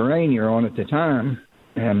terrain you're on at the time.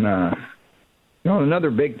 And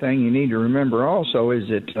another big thing you need to remember also is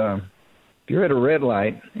that if you're at a red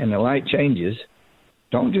light and the light changes,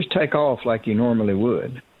 don't just take off like you normally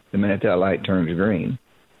would the minute that light turns green.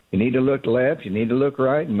 You need to look left, you need to look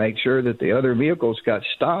right, and make sure that the other vehicles got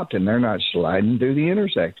stopped and they're not sliding through the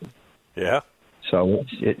intersection. Yeah. So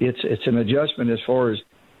it's an adjustment as far as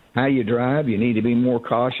how you drive. You need to be more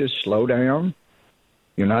cautious, slow down.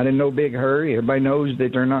 You're not in no big hurry. Everybody knows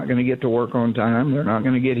that they're not going to get to work on time. They're not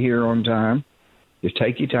going to get here on time. Just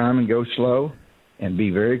take your time and go slow and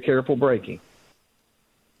be very careful braking.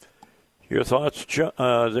 Your thoughts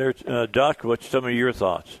there, Duck? What's some of your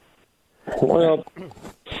thoughts? Well,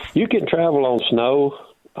 you can travel on snow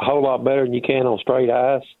a whole lot better than you can on straight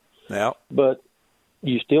ice. Yeah. But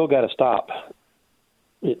you still got to stop.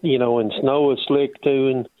 And snow is slick too.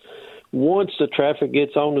 And once the traffic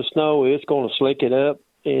gets on the snow, it's going to slick it up.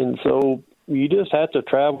 And so you just have to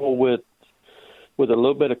travel with a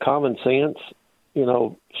little bit of common sense.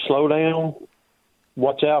 Slow down,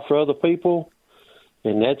 watch out for other people.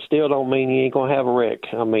 And that still don't mean you ain't going to have a wreck.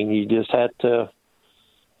 I mean, you just have to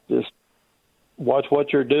just watch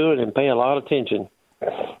what you're doing and pay a lot of attention.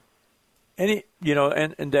 And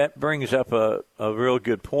that brings up a real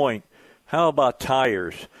good point. How about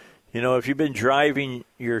tires? If you've been driving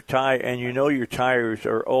your tire and your tires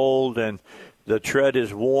are old and the tread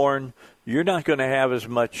is worn, you're not going to have as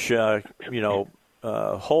much,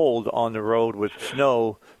 hold on the road with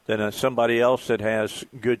snow than somebody else that has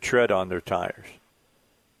good tread on their tires.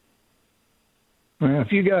 Well,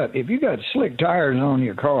 if you got slick tires on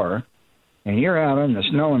your car and you're out on the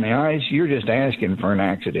snow and the ice, you're just asking for an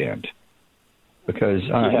accident. Because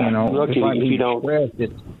lucky if you don't.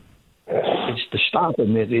 It's the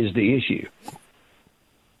stopping that is the issue.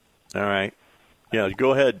 All right. Yeah,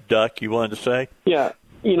 go ahead, Duck. You wanted to say? Yeah.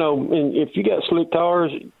 And if you got slick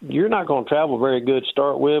tires, you're not going to travel very good to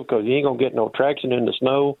start with because you ain't going to get no traction in the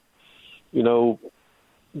snow. You're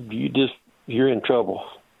in trouble.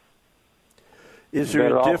 Is there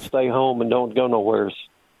better a off stay home and don't go nowhere.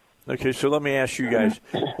 Okay, so let me ask you guys,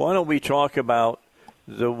 why don't we talk about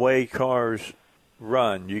the way cars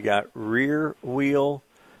run? You got rear wheel,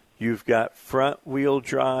 you've got front wheel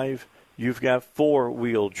drive, you've got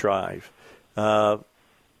four-wheel drive. I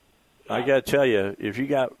got to tell you, if you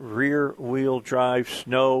got rear wheel drive,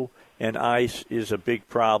 snow and ice is a big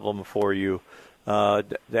problem for you.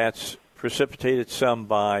 That's precipitated some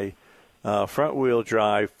by front wheel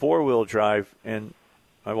drive, four-wheel drive, and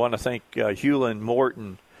I want to thank Hewlin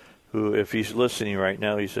Morton, who, if he's listening right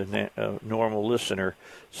now, he's a normal listener,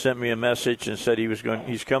 sent me a message and said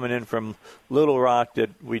he's coming in from Little Rock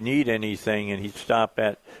that we need anything, and he'd stop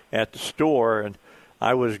at the store. And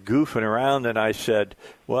I was goofing around, and I said,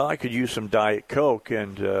 well, I could use some Diet Coke.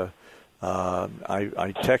 And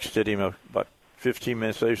I texted him about 15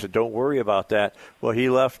 minutes later, said, don't worry about that. Well, he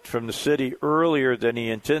left from the city earlier than he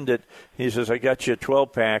intended. He says, I got you a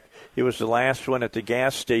 12-pack. It was the last one at the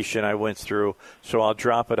gas station I went through, so I'll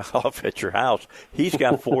drop it off at your house. He's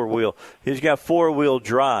got four-wheel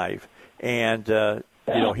drive, and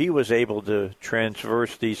he was able to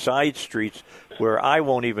traverse these side streets where I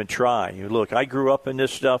won't even try. Look, I grew up in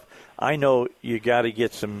this stuff. I know you got to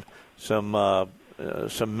get some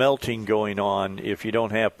melting going on if you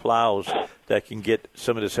don't have plows that can get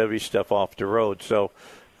some of this heavy stuff off the road. So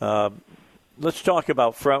let's talk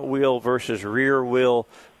about front wheel versus rear wheel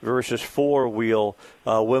versus four wheel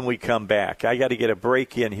when we come back. I got to get a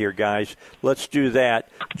break in here, guys. Let's do that.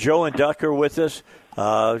 Joe and Duck are with us.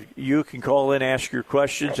 You can call in, ask your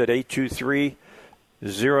questions at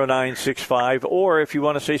 823-0965, or if you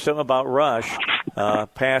want to say something about Rush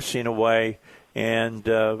passing away, and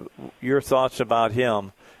your thoughts about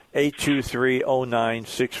him,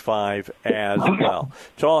 823-0965 as well.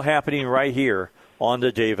 It's all happening right here on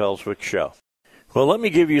the Dave Elswick Show. Well, let me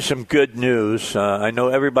give you some good news. I know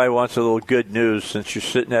everybody wants a little good news since you're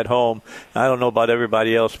sitting at home. I don't know about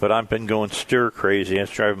everybody else, but I've been going stir crazy. I was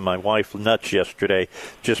driving my wife nuts yesterday,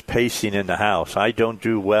 just pacing in the house. I don't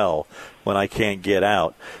do well when I can't get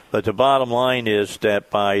out. But the bottom line is that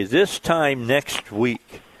by this time next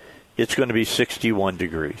week, it's going to be 61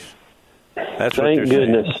 degrees. That's what they're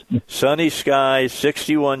saying. Sunny skies,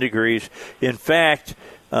 61 degrees. In fact,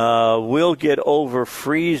 we'll get over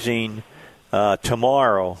freezing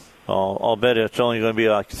tomorrow. I'll bet it's only going to be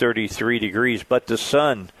like 33 degrees, but the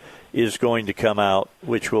sun is going to come out,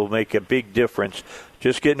 which will make a big difference.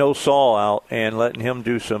 Just getting old Saul out and letting him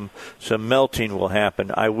do some melting will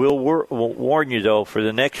happen. I will warn you, though, for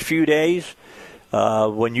the next few days,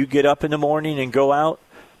 when you get up in the morning and go out,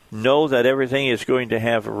 know that everything is going to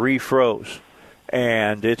have refroze,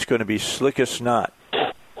 and it's going to be slick as snot.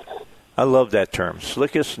 I love that term,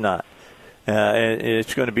 slick as snot. And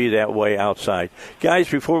it's going to be that way outside. Guys,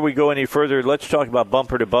 before we go any further, let's talk about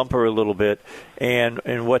bumper to bumper a little bit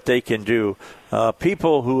and what they can do.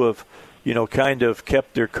 People who have, kind of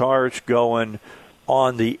kept their cars going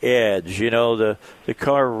on the edge. The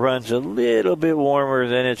car runs a little bit warmer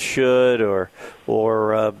than it should, or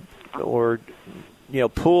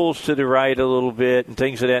pulls to the right a little bit and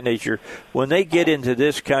things of that nature. When they get into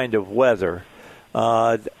this kind of weather,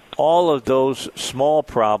 all of those small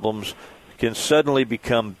problems can suddenly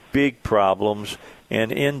become big problems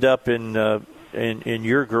and end up in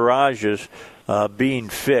your garages being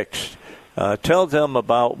fixed. Tell them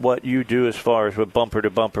about what you do as far as with bumper to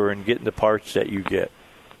bumper and getting the parts that you get.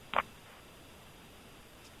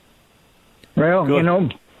 Well,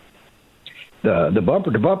 the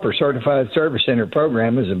Bumper to Bumper Certified Service Center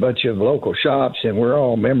program is a bunch of local shops, and we're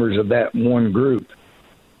all members of that one group.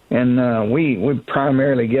 And we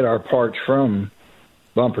primarily get our parts from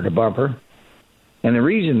Bumper to Bumper. And the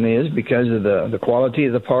reason is because of the quality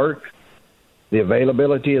of the part, the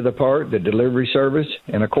availability of the part, the delivery service,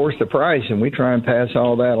 and, of course, the price. And we try and pass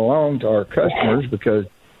all that along to our customers because,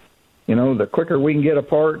 the quicker we can get a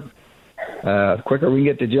part, the quicker we can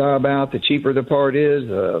get the job out, the cheaper the part is,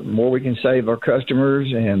 the more we can save our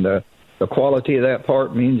customers. And the quality of that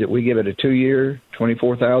part means that we give it a 2-year,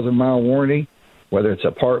 24,000-mile warranty. Whether it's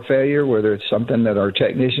a part failure, whether it's something that our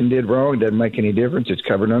technician did wrong, it doesn't make any difference. It's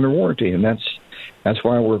covered under warranty, and that's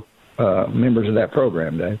why we're members of that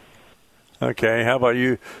program, Dave. Okay, how about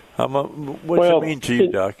you? What does it mean to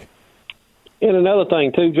you, Doc? And another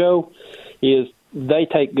thing, too, Joe, is they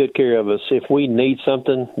take good care of us. If we need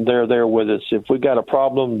something, they're there with us. If we got a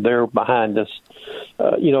problem, they're behind us.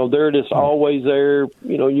 They're just always there.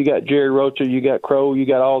 You got Jerry Rocha, you got Crow, you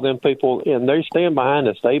got all them people, and they stand behind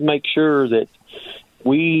us. They make sure that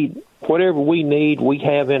whatever we need, we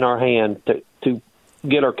have in our hand to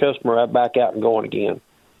get our customer back out and going again.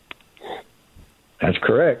 That's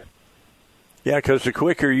correct. Yeah, because the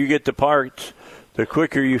quicker you get the parts, the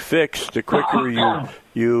quicker you fix, the quicker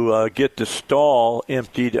you get the stall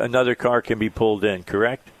emptied, another car can be pulled in,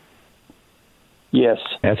 correct? Yes.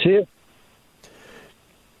 That's it.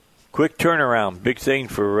 Quick turnaround, big thing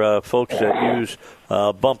for folks that use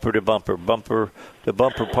bumper to bumper. Bumper to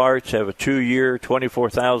bumper parts have a 2-year,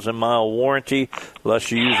 24,000-mile warranty.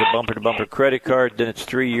 Unless you use a bumper to bumper credit card, then it's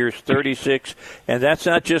 3 years, 36. And that's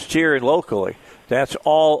not just here and locally. That's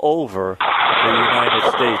all over the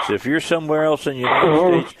United States. If you're somewhere else in the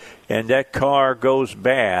United States and that car goes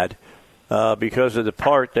bad because of the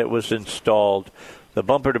part that was installed, the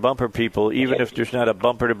bumper to bumper people, even if there's not a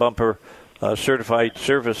bumper to bumper certified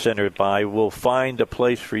service center by, will find a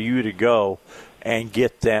place for you to go and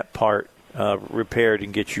get that part repaired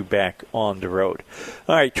and get you back on the road.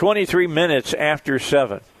 All right, 23 minutes after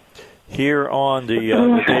 7 here on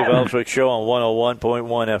the Dave Elswick Show on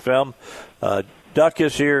 101.1 FM. Duck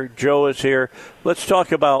is here. Joe is here. Let's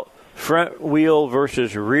talk about front wheel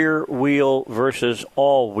versus rear wheel versus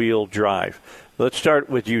all-wheel drive. Let's start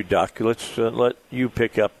with you, Duck. Let's let you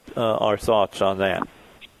pick up our thoughts on that.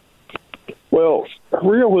 Well,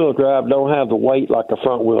 rear-wheel drive don't have the weight like a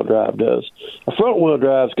front-wheel drive does. A front-wheel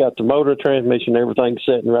drive's got the motor, transmission, everything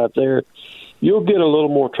sitting right there. You'll get a little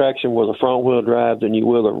more traction with a front-wheel drive than you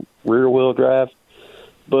will a rear-wheel drive.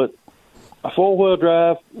 But a four-wheel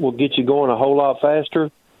drive will get you going a whole lot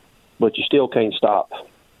faster, but you still can't stop.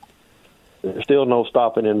 There's still no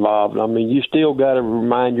stopping involved. I mean, you still got to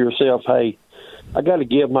remind yourself, hey, I got to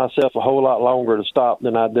give myself a whole lot longer to stop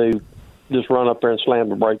than I do just run up there and slam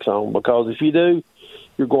the brakes on, because if you do,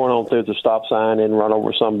 you're going on through the stop sign and run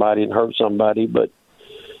over somebody and hurt somebody. But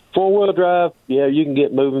four-wheel drive, yeah, you can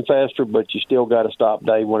get moving faster, but you still got to stop,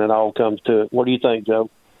 Dave, when it all comes to it. What do you think, Joe?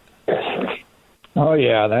 Oh,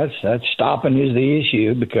 yeah, that's stopping is the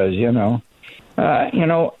issue because,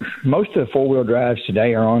 most of the four-wheel drives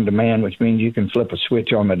today are on demand, which means you can flip a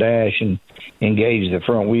switch on the dash and engage the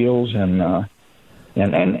front wheels, and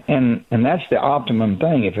that's the optimum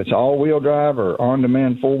thing. If it's all-wheel drive or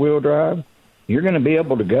on-demand four-wheel drive, you're going to be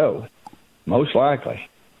able to go, most likely.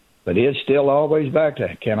 But it's still always back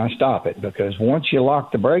to, can I stop it? Because once you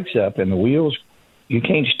lock the brakes up and the wheels, you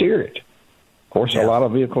can't steer it. Of course, a lot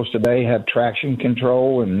of vehicles today have traction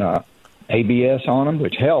control and ABS on them,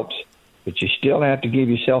 which helps. But you still have to give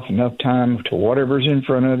yourself enough time to whatever's in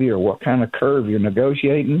front of you or what kind of curve you're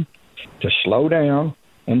negotiating to slow down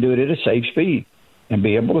and do it at a safe speed and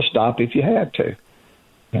be able to stop if you have to.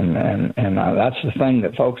 And that's the thing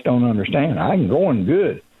that folks don't understand. I can go in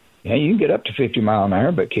good. Yeah, you can get up to 50 mile an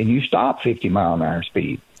hour, but can you stop 50 mile an hour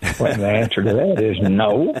speed? Well, the answer to that is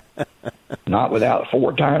no, not without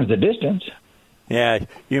 4 times the distance. Yeah,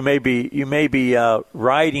 you may be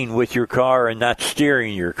riding with your car and not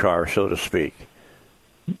steering your car, so to speak.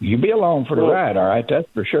 You be along for the ride, all right? That's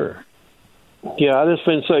for sure. Yeah, I just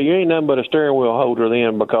been say you ain't nothing but a steering wheel holder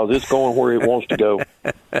then, because it's going where it wants to go.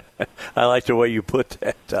 I like the way you put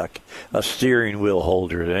that, Doc. A steering wheel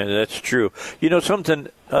holder. That's true. You know, something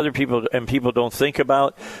other people don't think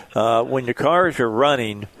about, when your cars are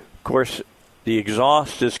running, of course, the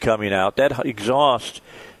exhaust is coming out. That exhaust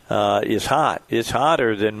is hot. It's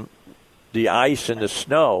hotter than the ice and the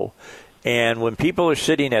snow. And when people are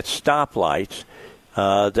sitting at stoplights,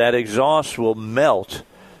 that exhaust will melt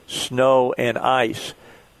snow and ice.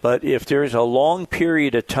 But if there's a long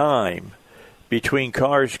period of time between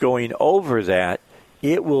cars going over that,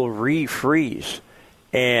 it will refreeze.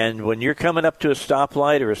 And when you're coming up to a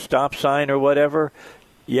stoplight or a stop sign or whatever,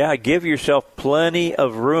 yeah, give yourself plenty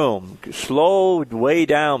of room. Slow way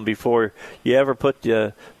down before you ever put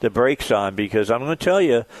the brakes on, because I'm going to tell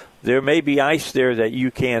you, there may be ice there that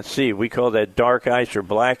you can't see. We call that dark ice or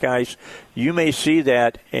black ice. You may see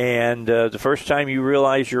that, and the first time you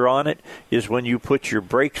realize you're on it is when you put your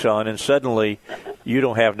brakes on, and suddenly you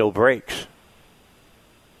don't have no brakes.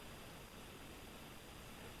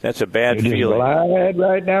 That's a bad feeling. Glide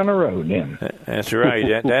right down the road, then. That's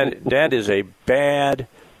right. That is a bad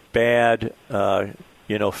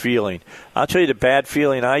feeling. I'll tell you the bad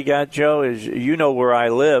feeling I got, Joe, is where I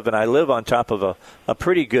live, and I live on top of a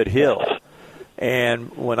pretty good hill. And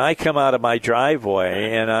when I come out of my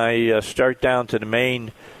driveway and I start down to the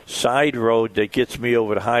main side road that gets me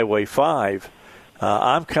over to Highway 5,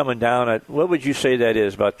 I'm coming down at, what would you say that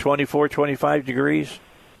is, about 24, 25 degrees?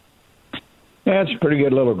 Yeah, it's a pretty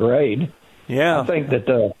good little grade. Yeah. I think that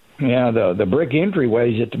the brick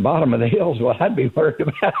entryways at the bottom of the hills, what I'd be worried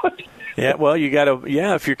about. Yeah, well, you got to,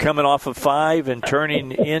 if you're coming off of 5 and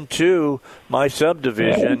turning into my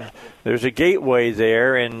subdivision, there's a gateway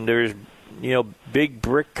there, and there's, big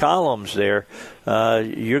brick columns there.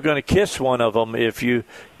 You're going to kiss one of them if you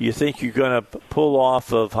think you're going to pull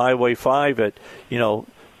off of Highway 5 at,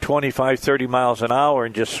 25, 30 miles an hour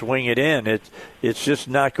and just swing it in. It's just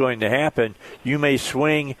not going to happen. You may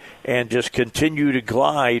swing and just continue to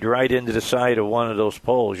glide right into the side of one of those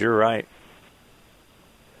poles. You're right.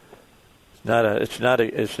 It's not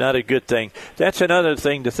a good thing. That's another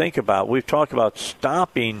thing to think about. We've talked about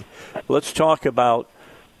stopping. Let's talk about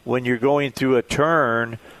when you're going through a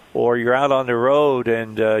turn or you're out on the road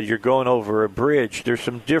and you're going over a bridge. There's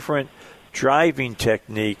some different driving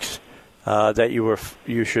techniques that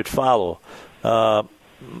you should follow. My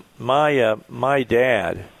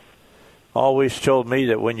dad always told me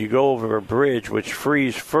that when you go over a bridge, which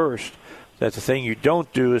frees first, that the thing you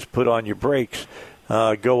don't do is put on your brakes.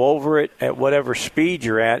 Go over it at whatever speed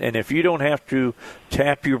you're at, and if you don't have to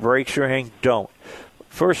tap your brakes or anything, don't.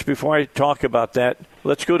 First, before I talk about that,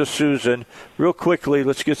 let's go to Susan real quickly.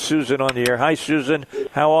 Let's get Susan on the air. Hi, Susan.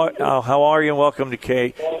 How are you? And welcome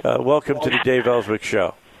to welcome to the Dave Elswick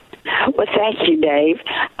Show. Well, thank you, Dave.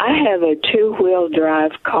 I have a two-wheel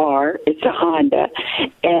drive car. It's a Honda,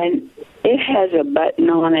 and it has a button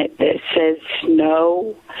on it that says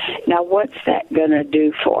snow. Now, what's that going to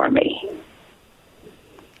do for me?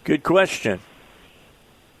 Good question.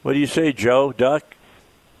 What do you say, Joe? Duck?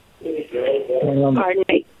 Pardon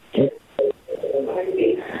me?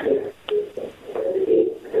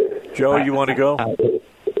 Joe, you want to go?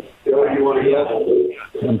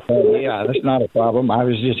 Yeah, that's not a problem. I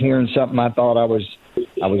was just hearing something. I thought I was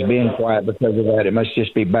being quiet because of that. It must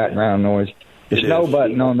just be background noise. The snow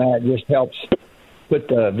button on that just helps put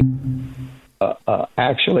the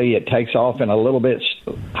actually it takes off in a little bit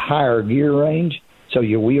higher gear range, so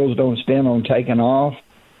your wheels don't spin on taking off,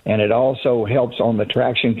 and it also helps on the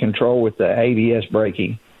traction control with the ABS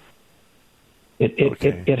braking.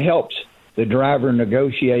 It helps the driver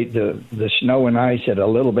negotiate the snow and ice at a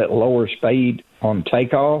little bit lower speed on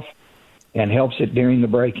takeoff, and helps it during the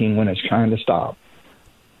braking when it's trying to stop.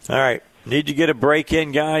 All right. Need to get a break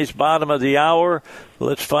in, guys. Bottom of the hour.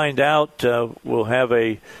 Let's find out. We'll have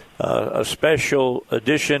a special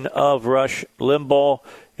edition of Rush Limbaugh,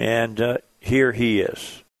 and here he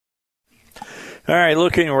is. All right,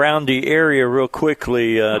 looking around the area real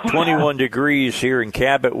quickly, 21 degrees here in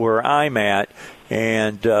Cabot where I'm at,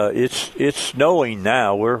 and it's snowing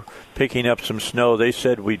now. We're picking up some snow. They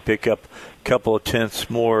said we'd pick up a couple of tenths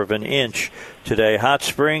more of an inch today. Hot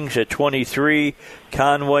Springs at 23,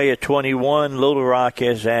 Conway at 21, Little Rock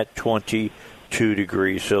is at 22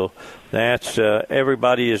 degrees. So that's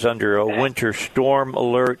everybody is under a winter storm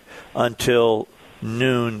alert until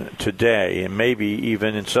noon today, and maybe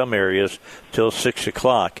even in some areas till 6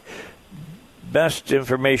 o'clock. Best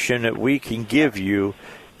information that we can give you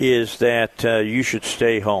is that you should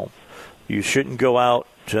stay home. You shouldn't go out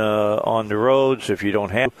on the roads if you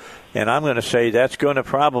don't have to. And I'm going to say that's going to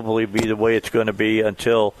probably be the way it's going to be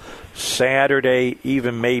until Saturday,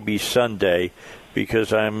 even maybe Sunday.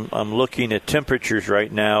 because I'm looking at temperatures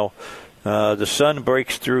right now. The sun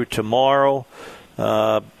breaks through tomorrow,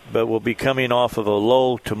 but we'll be coming off of a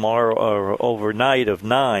low tomorrow or overnight of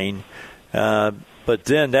 9. But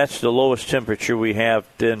then that's the lowest temperature we have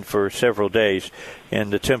then for several days,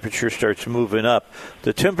 and the temperature starts moving up.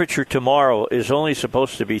 The temperature tomorrow is only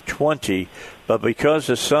supposed to be 20, but because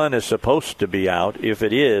the sun is supposed to be out, if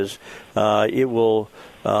it is, it will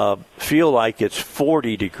feel like it's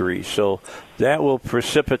 40 degrees. So that will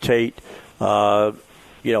precipitate,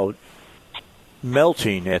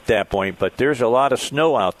 melting at that point. But there's a lot of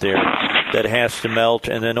snow out there that has to melt,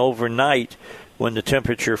 and then overnight, when the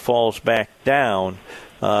temperature falls back down,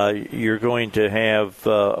 you're going to have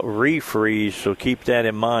refreeze, so keep that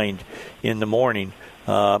in mind in the morning.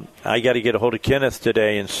 I got to get a hold of Kenneth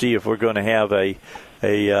today and see if we're going to have a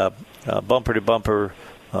bumper-to-bumper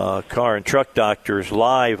car and truck doctors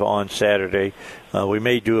live on Saturday. We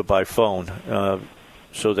may do it by phone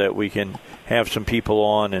so that we can have some people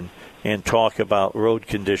on and talk about road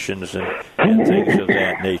conditions and things of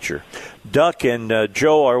that nature. Duck and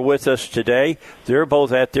Joe are with us today. They're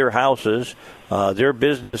both at their houses. Their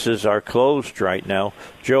businesses are closed right now.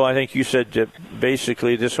 Joe, I think you said that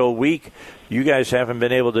basically this whole week you guys haven't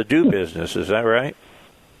been able to do business. Is that right?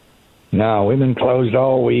 No, we've been closed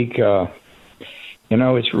all week.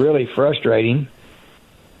 It's really frustrating.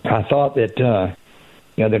 I thought that the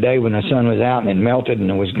other day when the sun was out and it melted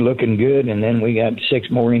and it was looking good, and then we got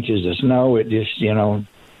 6 more inches of snow. It just,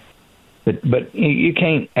 but you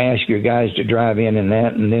can't ask your guys to drive in and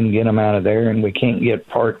that and then get them out of there, and we can't get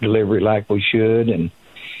part delivery like we should. And,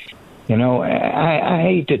 I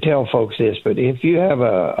hate to tell folks this, but if you have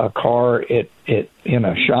a car in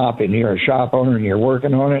a shop and you're a shop owner and you're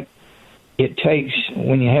working on it, it takes,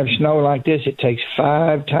 when you have snow like this, it takes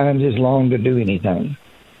 5 times as long to do anything.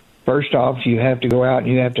 First off, you have to go out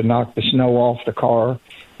and you have to knock the snow off the car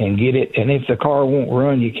and get it. And if the car won't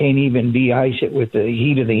run, you can't even de-ice it with the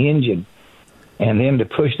heat of the engine. And then to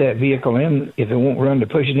push that vehicle in, if it won't run, to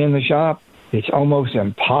push it in the shop, it's almost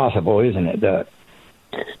impossible, isn't it, Doug?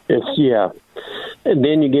 Yeah. And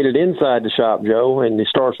then you get it inside the shop, Joe, and it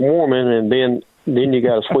starts warming, and then you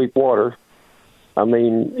got to sweep water. I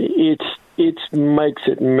mean, it makes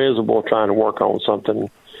it miserable trying to work on something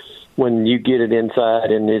when you get it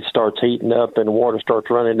inside and it starts heating up and the water starts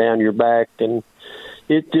running down your back, and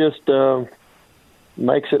it just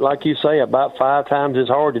makes it, like you say, about 5 times as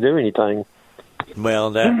hard to do anything.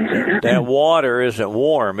 Well, that water isn't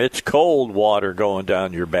warm. It's cold water going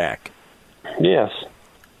down your back. Yes.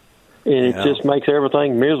 And it just makes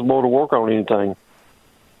everything miserable to work on anything.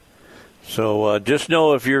 So just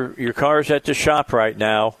know if your car's at the shop right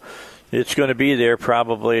now, it's going to be there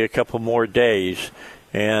probably a couple more days.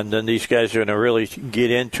 And then these guys are going to really get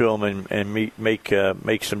into them and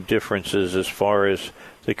make some differences as far as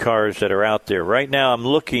the cars that are out there. Right now I'm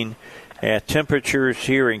looking at temperatures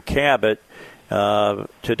here in Cabot.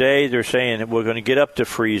 Today they're saying that we're going to get up to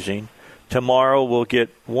freezing. Tomorrow we'll get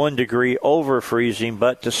 1 degree over freezing,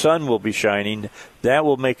 but the sun will be shining. That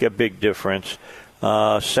will make a big difference.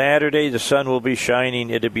 Saturday the sun will be shining.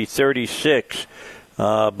 It'll be 36,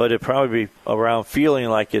 but it'll probably be around feeling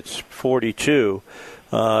like it's 42.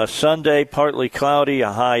 Sunday, partly cloudy,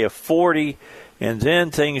 a high of 40, and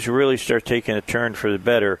then things really start taking a turn for the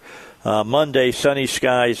better. Monday, sunny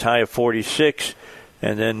skies, high of 46,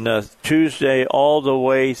 and then Tuesday all the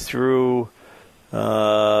way through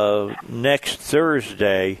next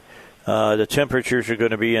Thursday, the temperatures are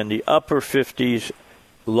going to be in the upper 50s,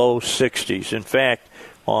 low 60s. In fact,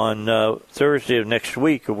 on Thursday of next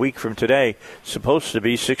week, a week from today, it's supposed to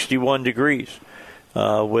be 61 degrees.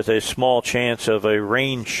 With a small chance of a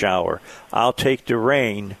rain shower. I'll take the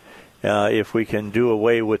rain if we can do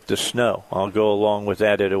away with the snow. I'll go along with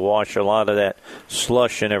that. It'll wash a lot of that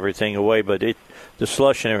slush and everything away, but the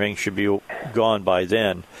slush and everything should be gone by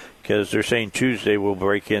then, because they're saying Tuesday will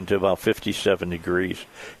break into about 57 degrees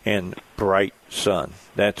and bright sun.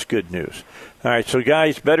 That's good news. All right, so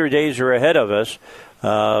guys, better days are ahead of us.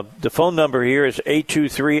 The phone number here is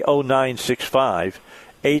 823-0965.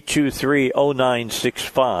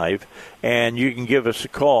 823-0965, and you can give us a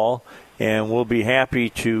call, and we'll be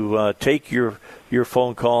happy to take your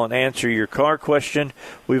phone call and answer your car question.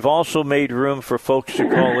 We've also made room for folks to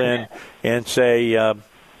call in and say,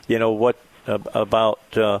 what about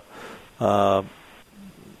the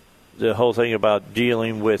whole thing about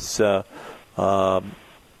dealing with, how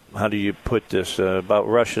do you put this, about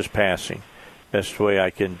Russia's passing. Best way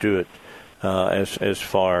I can do it. As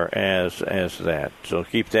far as that. So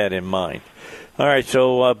keep that in mind. All right,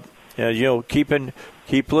 so, keeping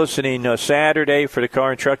keep listening. Saturday for the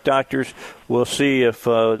Car and Truck Doctors, we'll see if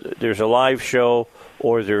there's a live show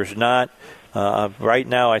or there's not. Right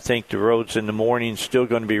now, I think the roads in the morning still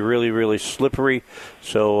going to be really, really slippery.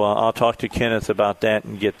 So I'll talk to Kenneth about that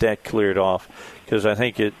and get that cleared off, because I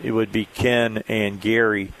think it would be Ken and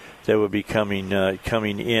Gary that would be coming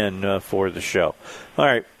in for the show. All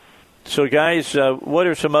right. So, guys, what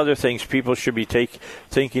are some other things people should be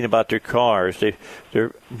thinking about their cars?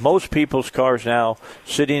 Most people's cars now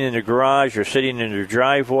sitting in the garage or sitting in their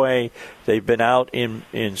driveway. They've been out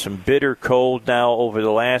in some bitter cold now over the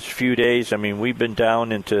last few days. I mean, we've been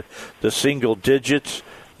down into the single digits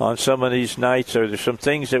on some of these nights. Are there some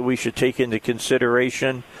things that we should take into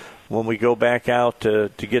consideration when we go back out to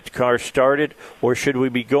get the cars started? Or should we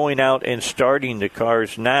be going out and starting the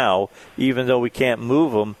cars now, even though we can't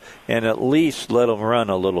move them, and at least let them run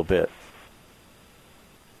a little bit?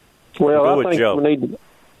 Well, I think Joe. We need to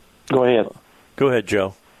go ahead. Go ahead,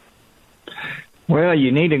 Joe. Well,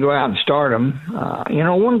 you need to go out and start them.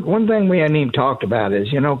 One thing we hadn't even talked about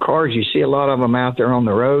is, cars, you see a lot of them out there on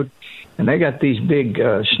the road, and they got these big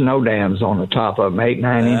snow dams on the top of them,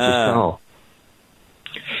 8-9 inches tall.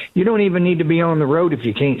 You don't even need to be on the road if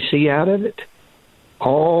you can't see out of it.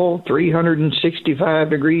 All 365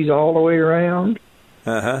 degrees all the way around.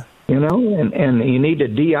 Uh-huh. And you need to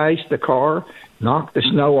de-ice the car, knock the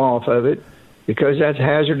snow off of it, because that's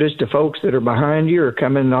hazardous to folks that are behind you or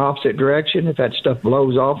coming in the opposite direction if that stuff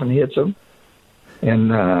blows off and hits them.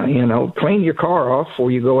 And, clean your car off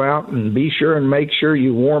before you go out, and be sure and make sure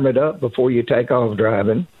you warm it up before you take off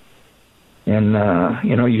driving. And,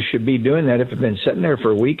 you should be doing that. If it's been sitting there for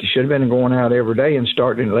a week, you should have been going out every day and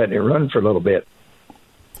starting and letting it run for a little bit.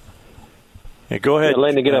 Hey, go ahead.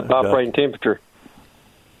 Letting it get up to operating temperature.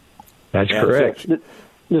 That's correct.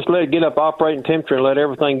 Just let it get up operating temperature and let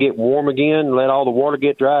everything get warm again. Let all the water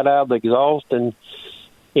get dried out of the exhaust and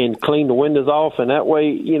clean the windows off. And that way,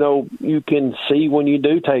 you can see when you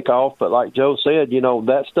do take off. But like Joe said,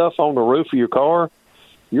 that stuff on the roof of your car,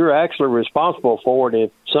 you're actually responsible for it.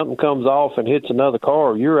 If something comes off and hits another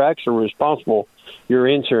car, you're actually responsible, your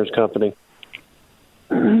insurance company.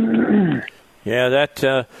 Yeah,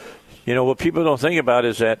 that, what people don't think about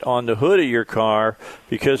is that on the hood of your car,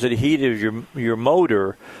 because of the heat of your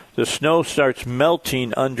motor, the snow starts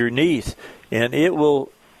melting underneath, and it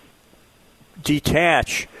will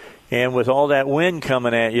detach. And with all that wind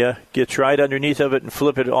coming at you, gets right underneath of it and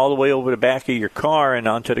flip it all the way over the back of your car and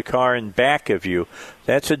onto the car in back of you.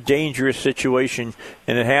 That's a dangerous situation,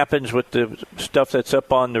 and it happens with the stuff that's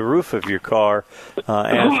up on the roof of your car as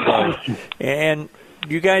well. And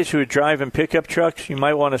you guys who are driving pickup trucks, you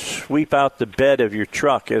might want to sweep out the bed of your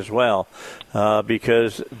truck as well,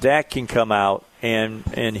 because that can come out and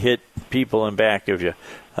hit people in back of you.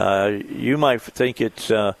 You might think it's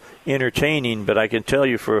entertaining, but I can tell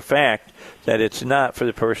you for a fact that it's not for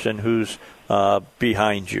the person who's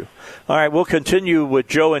behind you. All right, we'll continue with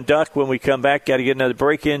Joe and Duck when we come back. Got to get another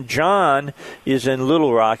break in. John is in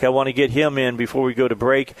Little Rock. I want to get him in before we go to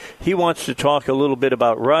break. He wants to talk a little bit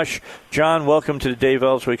about Rush. John, welcome to the Dave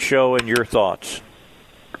Elswick Show, and your thoughts.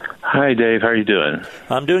 Hi, Dave. How are you doing?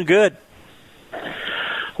 I'm doing good.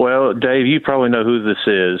 Well, Dave, you probably know who this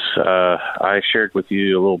is. I shared with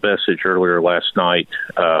you a little message earlier last night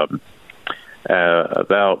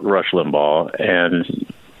about Rush Limbaugh, and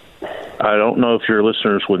I don't know if your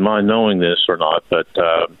listeners would mind knowing this or not, but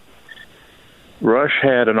Rush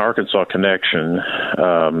had an Arkansas connection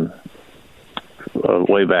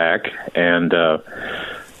way back, and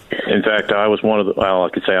in fact, I was one of the, I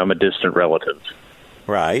could say I'm a distant relative.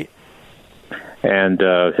 Right. And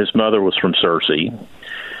his mother was from Searcy.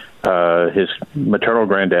 His maternal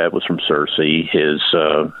granddad was from Searcy.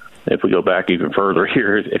 If we go back even further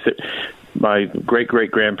here, my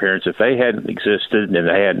great-great-grandparents, if they hadn't existed and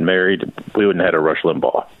they hadn't married, we wouldn't have had a Rush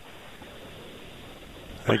Limbaugh.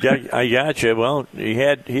 I got you. Well, he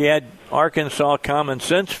had Arkansas common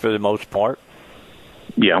sense for the most part.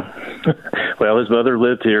 Yeah. Well, his mother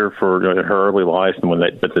lived here for her early life,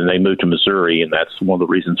 but then they moved to Missouri, and that's one of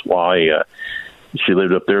the reasons why she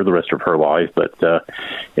lived up there the rest of her life. But,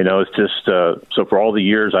 it's just so for all the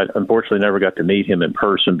years, I unfortunately never got to meet him in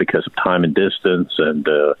person because of time and distance. And,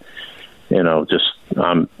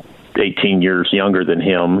 I'm 18 years younger than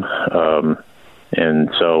him. And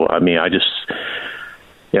so, I just,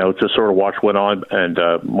 just sort of watch what went on. And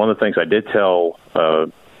one of the things I did tell,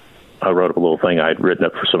 I wrote a little thing I had written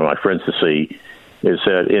up for some of my friends to see, is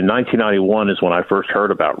that in 1991 is when I first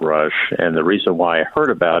heard about Rush, and the reason why I heard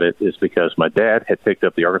about it is because my dad had picked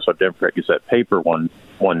up the Arkansas Democrat Gazette paper one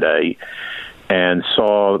day and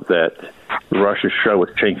saw that Rush's show was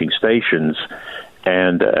changing stations,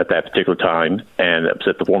 and at that particular time, and it was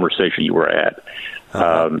at the former station you were at.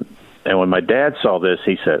 And when my dad saw this,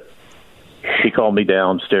 he called me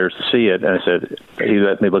downstairs to see it, and I said, he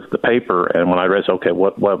let me look at the paper, and when I read, okay,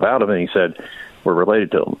 what about him? And he said, we're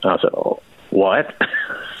related to him. And I said, oh, what?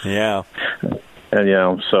 Yeah.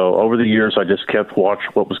 And, so over the years, I just kept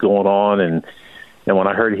watching what was going on, and when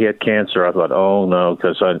I heard he had cancer, I thought, oh, no,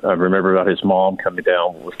 because I remember about his mom coming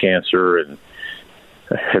down with cancer, and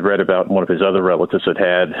I had read about one of his other relatives that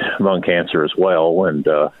had lung cancer as well, and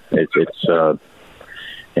it's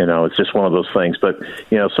just one of those things. But,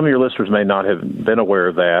 some of your listeners may not have been aware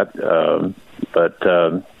of that, but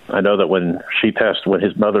I know that when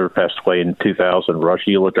his mother passed away in 2000, Rush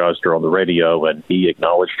eulogized her on the radio, and he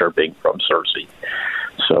acknowledged her being from Searcy.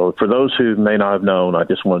 So for those who may not have known, I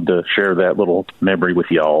just wanted to share that little memory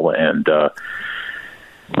with y'all. And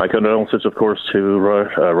my condolences, of course, to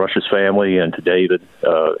Rush's family and to David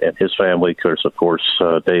and his family, because, of course,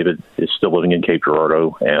 David is still living in Cape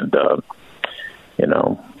Girardeau. And,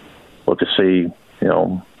 look to see,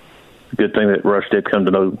 good thing that Rush did come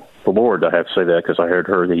to know the Lord. I have to say that because I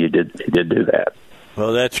heard that he did do that.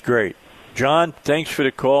 Well, that's great. John, thanks for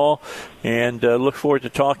the call, and look forward to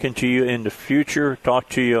talking to you in the future. Talk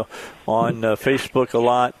to you on Facebook a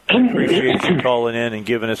lot. Appreciate you calling in and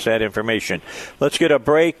giving us that information. Let's get a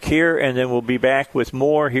break here, and then we'll be back with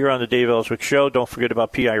more here on the Dave Elswick Show. Don't forget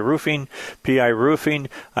about PI Roofing. PI Roofing,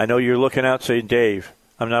 I know you're looking out saying, Dave,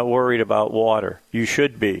 I'm not worried about water. You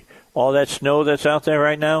should be. All that snow that's out there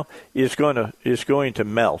right now is going to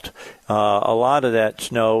melt. A lot of that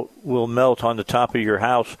snow will melt on the top of your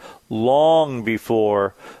house long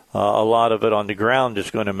before a lot of it on the ground is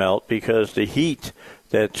going to melt, because the heat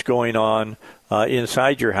that's going on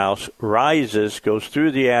inside your house rises, goes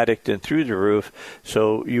through the attic and through the roof.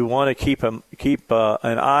 So you want to keep an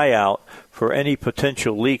eye out for any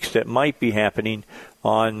potential leaks that might be happening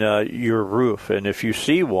on your roof. And if you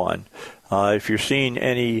see one, if you're seeing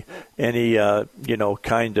any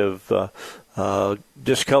kind of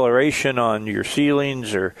discoloration on your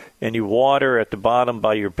ceilings or any water at the bottom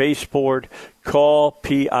by your baseboard, call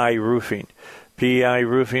PI Roofing. PI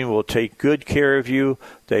Roofing will take good care of you.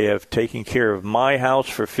 They have taken care of my house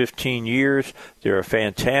for 15 years. They're a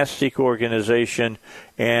fantastic organization,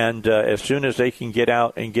 and as soon as they can get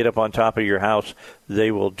out and get up on top of your house, they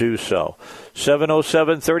will do so.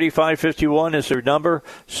 707-3551 is their number,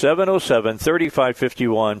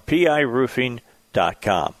 707-3551,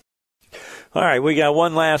 PIRoofing.com. All right, we got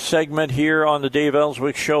one last segment here on the Dave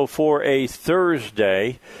Elswick Show for a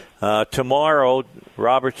Thursday. Tomorrow,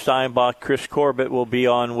 Robert Steinbach, Chris Corbett will be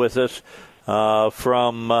on with us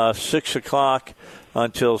from 6 o'clock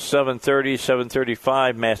until 7:30,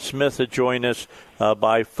 7:35. Matt Smith will join us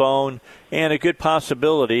by phone. And a good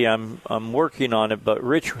possibility, I'm working on it, but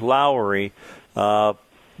Rich Lowry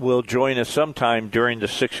will join us sometime during the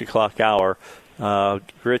 6 o'clock hour.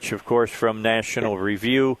 Rich, of course, from National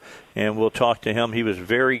Review, and we'll talk to him. He was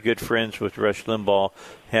very good friends with Rush Limbaugh.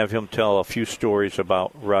 Have him tell a few stories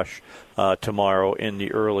about Rush tomorrow in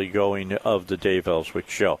the early going of the Dave Elswick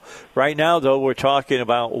Show. Right now, though, we're talking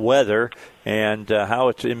about weather and how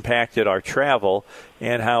it's impacted our travel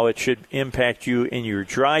and how it should impact you in your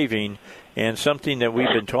driving. And something that we've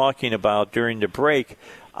been talking about during the break,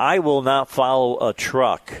 I will not follow a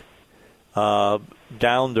truck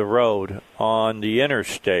down the road on the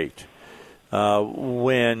interstate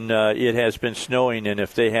when it has been snowing and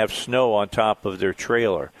if they have snow on top of their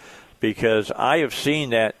trailer, because I have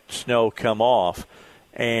seen that snow come off,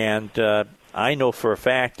 and I know for a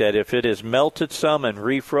fact that if it has melted some and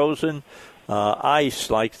refrozen ice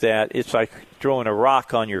like that, it's like throwing a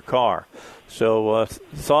rock on your car. So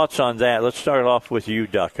thoughts on that? Let's start off with you,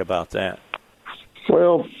 Duck, about that.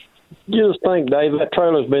 Well, you just think, Dave, that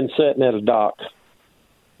trailer's been sitting at a dock.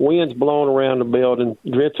 Wind's blowing around the building,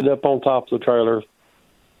 drifted up on top of the trailer.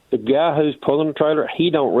 The guy who's pulling the trailer, he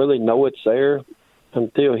don't really know it's there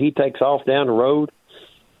until he takes off down the road.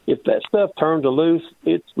 If that stuff turns loose,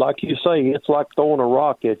 it's like you say, it's like throwing a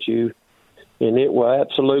rock at you, and it will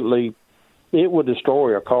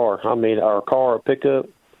destroy a car. I mean, our car or pickup.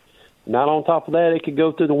 Not on top of that, it could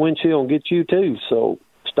go through the windshield and get you too. So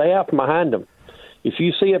stay out from behind them. If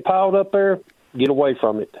you see it piled up there, get away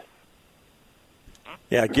from it.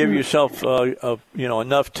 Yeah, give yourself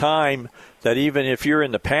enough time that even if you're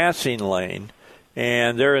in the passing lane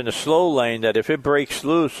and they're in the slow lane, that if it breaks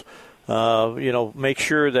loose, make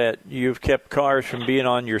sure that you've kept cars from being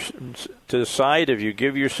to the side of you.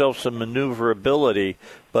 Give yourself some maneuverability.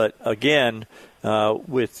 But again,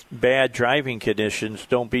 with bad driving conditions,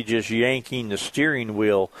 don't be just yanking the steering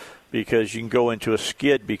wheel because you can go into a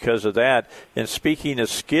skid because of that. And speaking of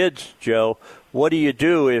skids, Joe, what do you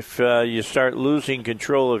do if you start losing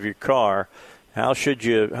control of your car? How should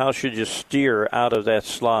you steer out of that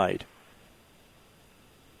slide?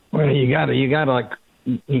 Well, you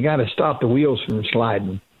gotta stop the wheels from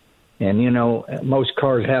sliding. And, you know, most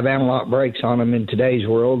cars have analog brakes on them in today's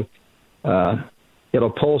world. It'll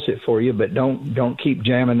pulse it for you, but don't keep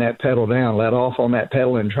jamming that pedal down. Let off on that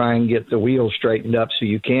pedal and try and get the wheels straightened up so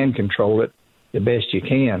you can control it the best you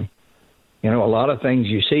can. You know, a lot of things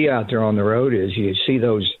you see out there on the road is you see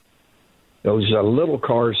those little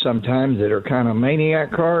cars sometimes that are kind of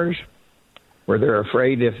maniac cars where they're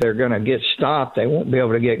afraid if they're going to get stopped, they won't be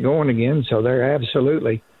able to get going again. So they're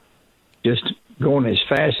absolutely just going as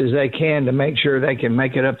fast as they can to make sure they can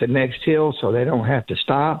make it up the next hill so they don't have to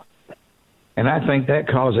stop. And I think that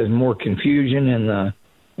causes more confusion in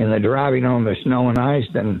the driving on the snow and ice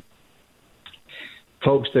than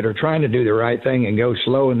folks that are trying to do the right thing and go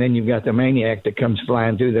slow, and then you've got the maniac that comes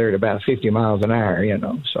flying through there at about 50 miles an hour, you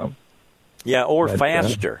know. So yeah, or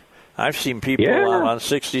faster. I've seen people out on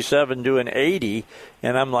 67 doing 80,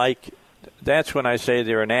 and I'm like, that's when I say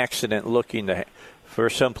they're an accident looking for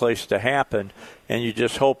someplace to happen, and you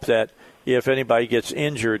just hope that if anybody gets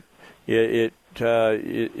injured,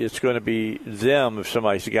 it's going to be them if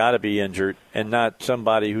somebody's got to be injured, and not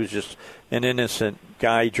somebody who's just an innocent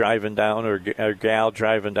guy driving down or gal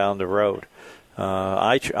driving down the road.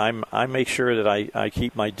 I make sure that I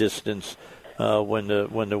keep my distance when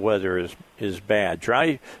the weather is bad.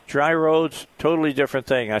 Dry roads, totally different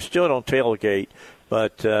thing. I still don't tailgate,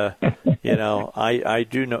 but you know, I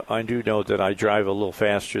do know that I drive a little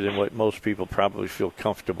faster than what most people probably feel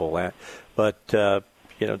comfortable at. But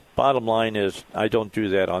you know, bottom line is I don't do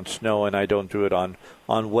that on snow, and I don't do it on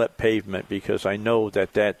wet pavement because I know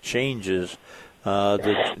that changes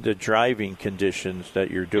the driving conditions that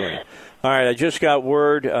you're doing. All right, I just got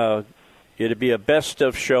word it'll be a best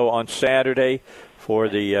of show on Saturday for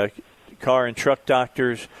the car and truck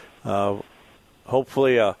doctors.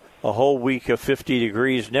 Hopefully a whole week of 50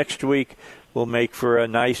 degrees. Next week will make for a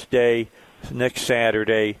nice day next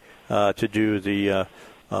Saturday to do the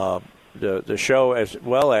show, as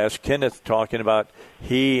well as Kenneth talking about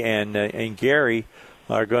he and Gary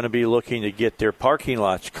are going to be looking to get their parking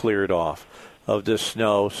lots cleared off of this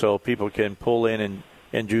snow so people can pull in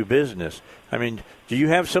and do business. I mean, do you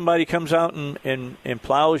have somebody comes out and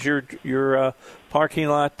plows your parking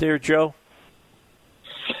lot there, Joe?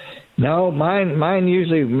 No, mine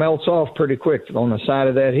usually melts off pretty quick on the side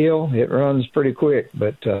of that hill. It runs pretty quick,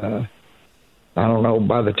 but I don't know.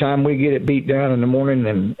 By the time we get it beat down in the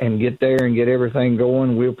morning and get there and get everything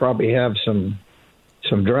going, we'll probably have some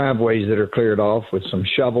driveways that are cleared off with some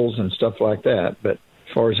shovels and stuff like that. But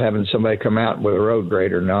as far as having somebody come out with a road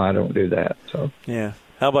grader, no, I don't do that. So yeah.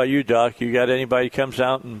 How about you, Doc? You got anybody comes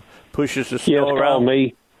out and pushes the snow around? Call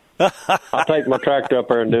me. I'll take my tractor up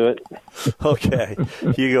there and do it. Okay.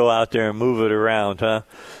 You go out there and move it around, huh?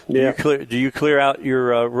 Yeah. Do you clear out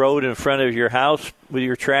your road in front of your house with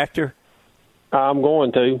your tractor? I'm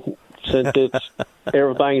going to. Since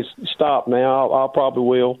everything's stopped now, I'll probably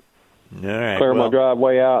will. All right, clear my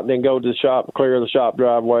driveway out, and then go to the shop, clear the shop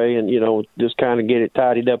driveway, and, you know, just kind of get it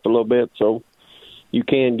tidied up a little bit so you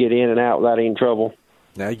can get in and out without any trouble.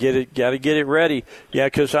 Now got to get it ready. Yeah,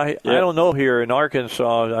 because I don't know here in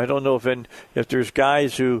Arkansas. I don't know if there's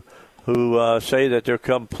guys who say that they'll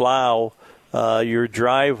come plow your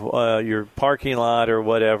your parking lot or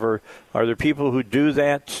whatever. Are there people who do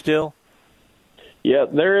that still? Yeah,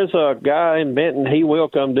 there is a guy in Benton. He will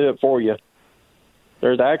come do it for you.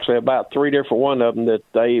 There's actually about 3 different one of them that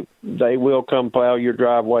they will come plow your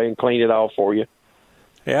driveway and clean it off for you.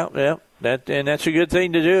 Yeah. That's a good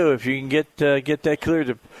thing to do if you can get that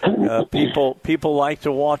cleared. People like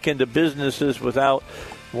to walk into businesses without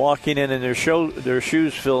walking in and their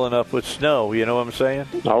shoes filling up with snow. You know what I'm saying?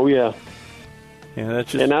 Oh yeah. Yeah,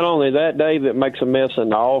 that's just... And not only that, Dave, it makes a mess in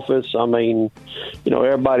the office. I mean, you know,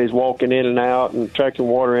 everybody's walking in and out and tracking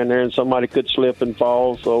water in there, and somebody could slip and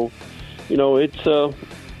fall. So, you know, it's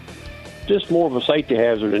just more of a safety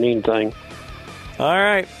hazard than anything. All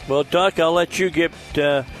right. Well, Duck, I'll let you get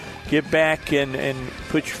back and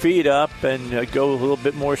put your feet up and go a little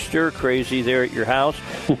bit more stir-crazy there at your house.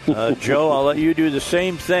 Joe, I'll let you do the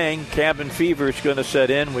same thing. Cabin fever is going to set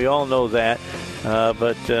in. We all know that.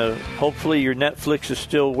 But hopefully your Netflix is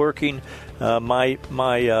still working. My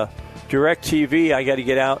DirecTV, I got to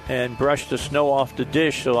get out and brush the snow off the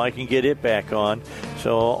dish so I can get it back on.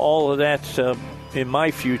 So all of that's in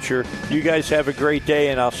my future. You guys have a great day,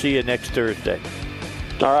 and I'll see you next Thursday.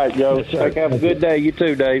 All right, Joe. Have a good day. You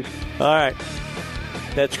too, Dave. All right.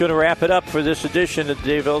 that's going to wrap it up for this edition of the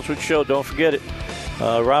Dave Elswick Show. Don't forget it.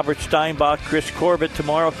 Robert Steinbach, Chris Corbett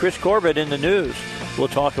tomorrow. Chris Corbett in the news. We'll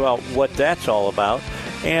talk about what that's all about.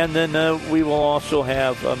 And then we will also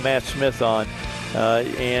have Matt Smith on.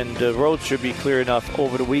 And the roads should be clear enough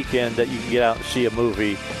over the weekend that you can get out and see a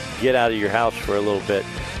movie, get out of your house for a little bit.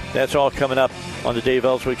 That's all coming up on the Dave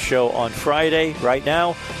Elswick Show on Friday. Right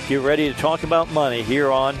now, get ready to talk about money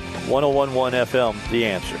here on 101.1 FM, The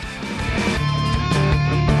Answer.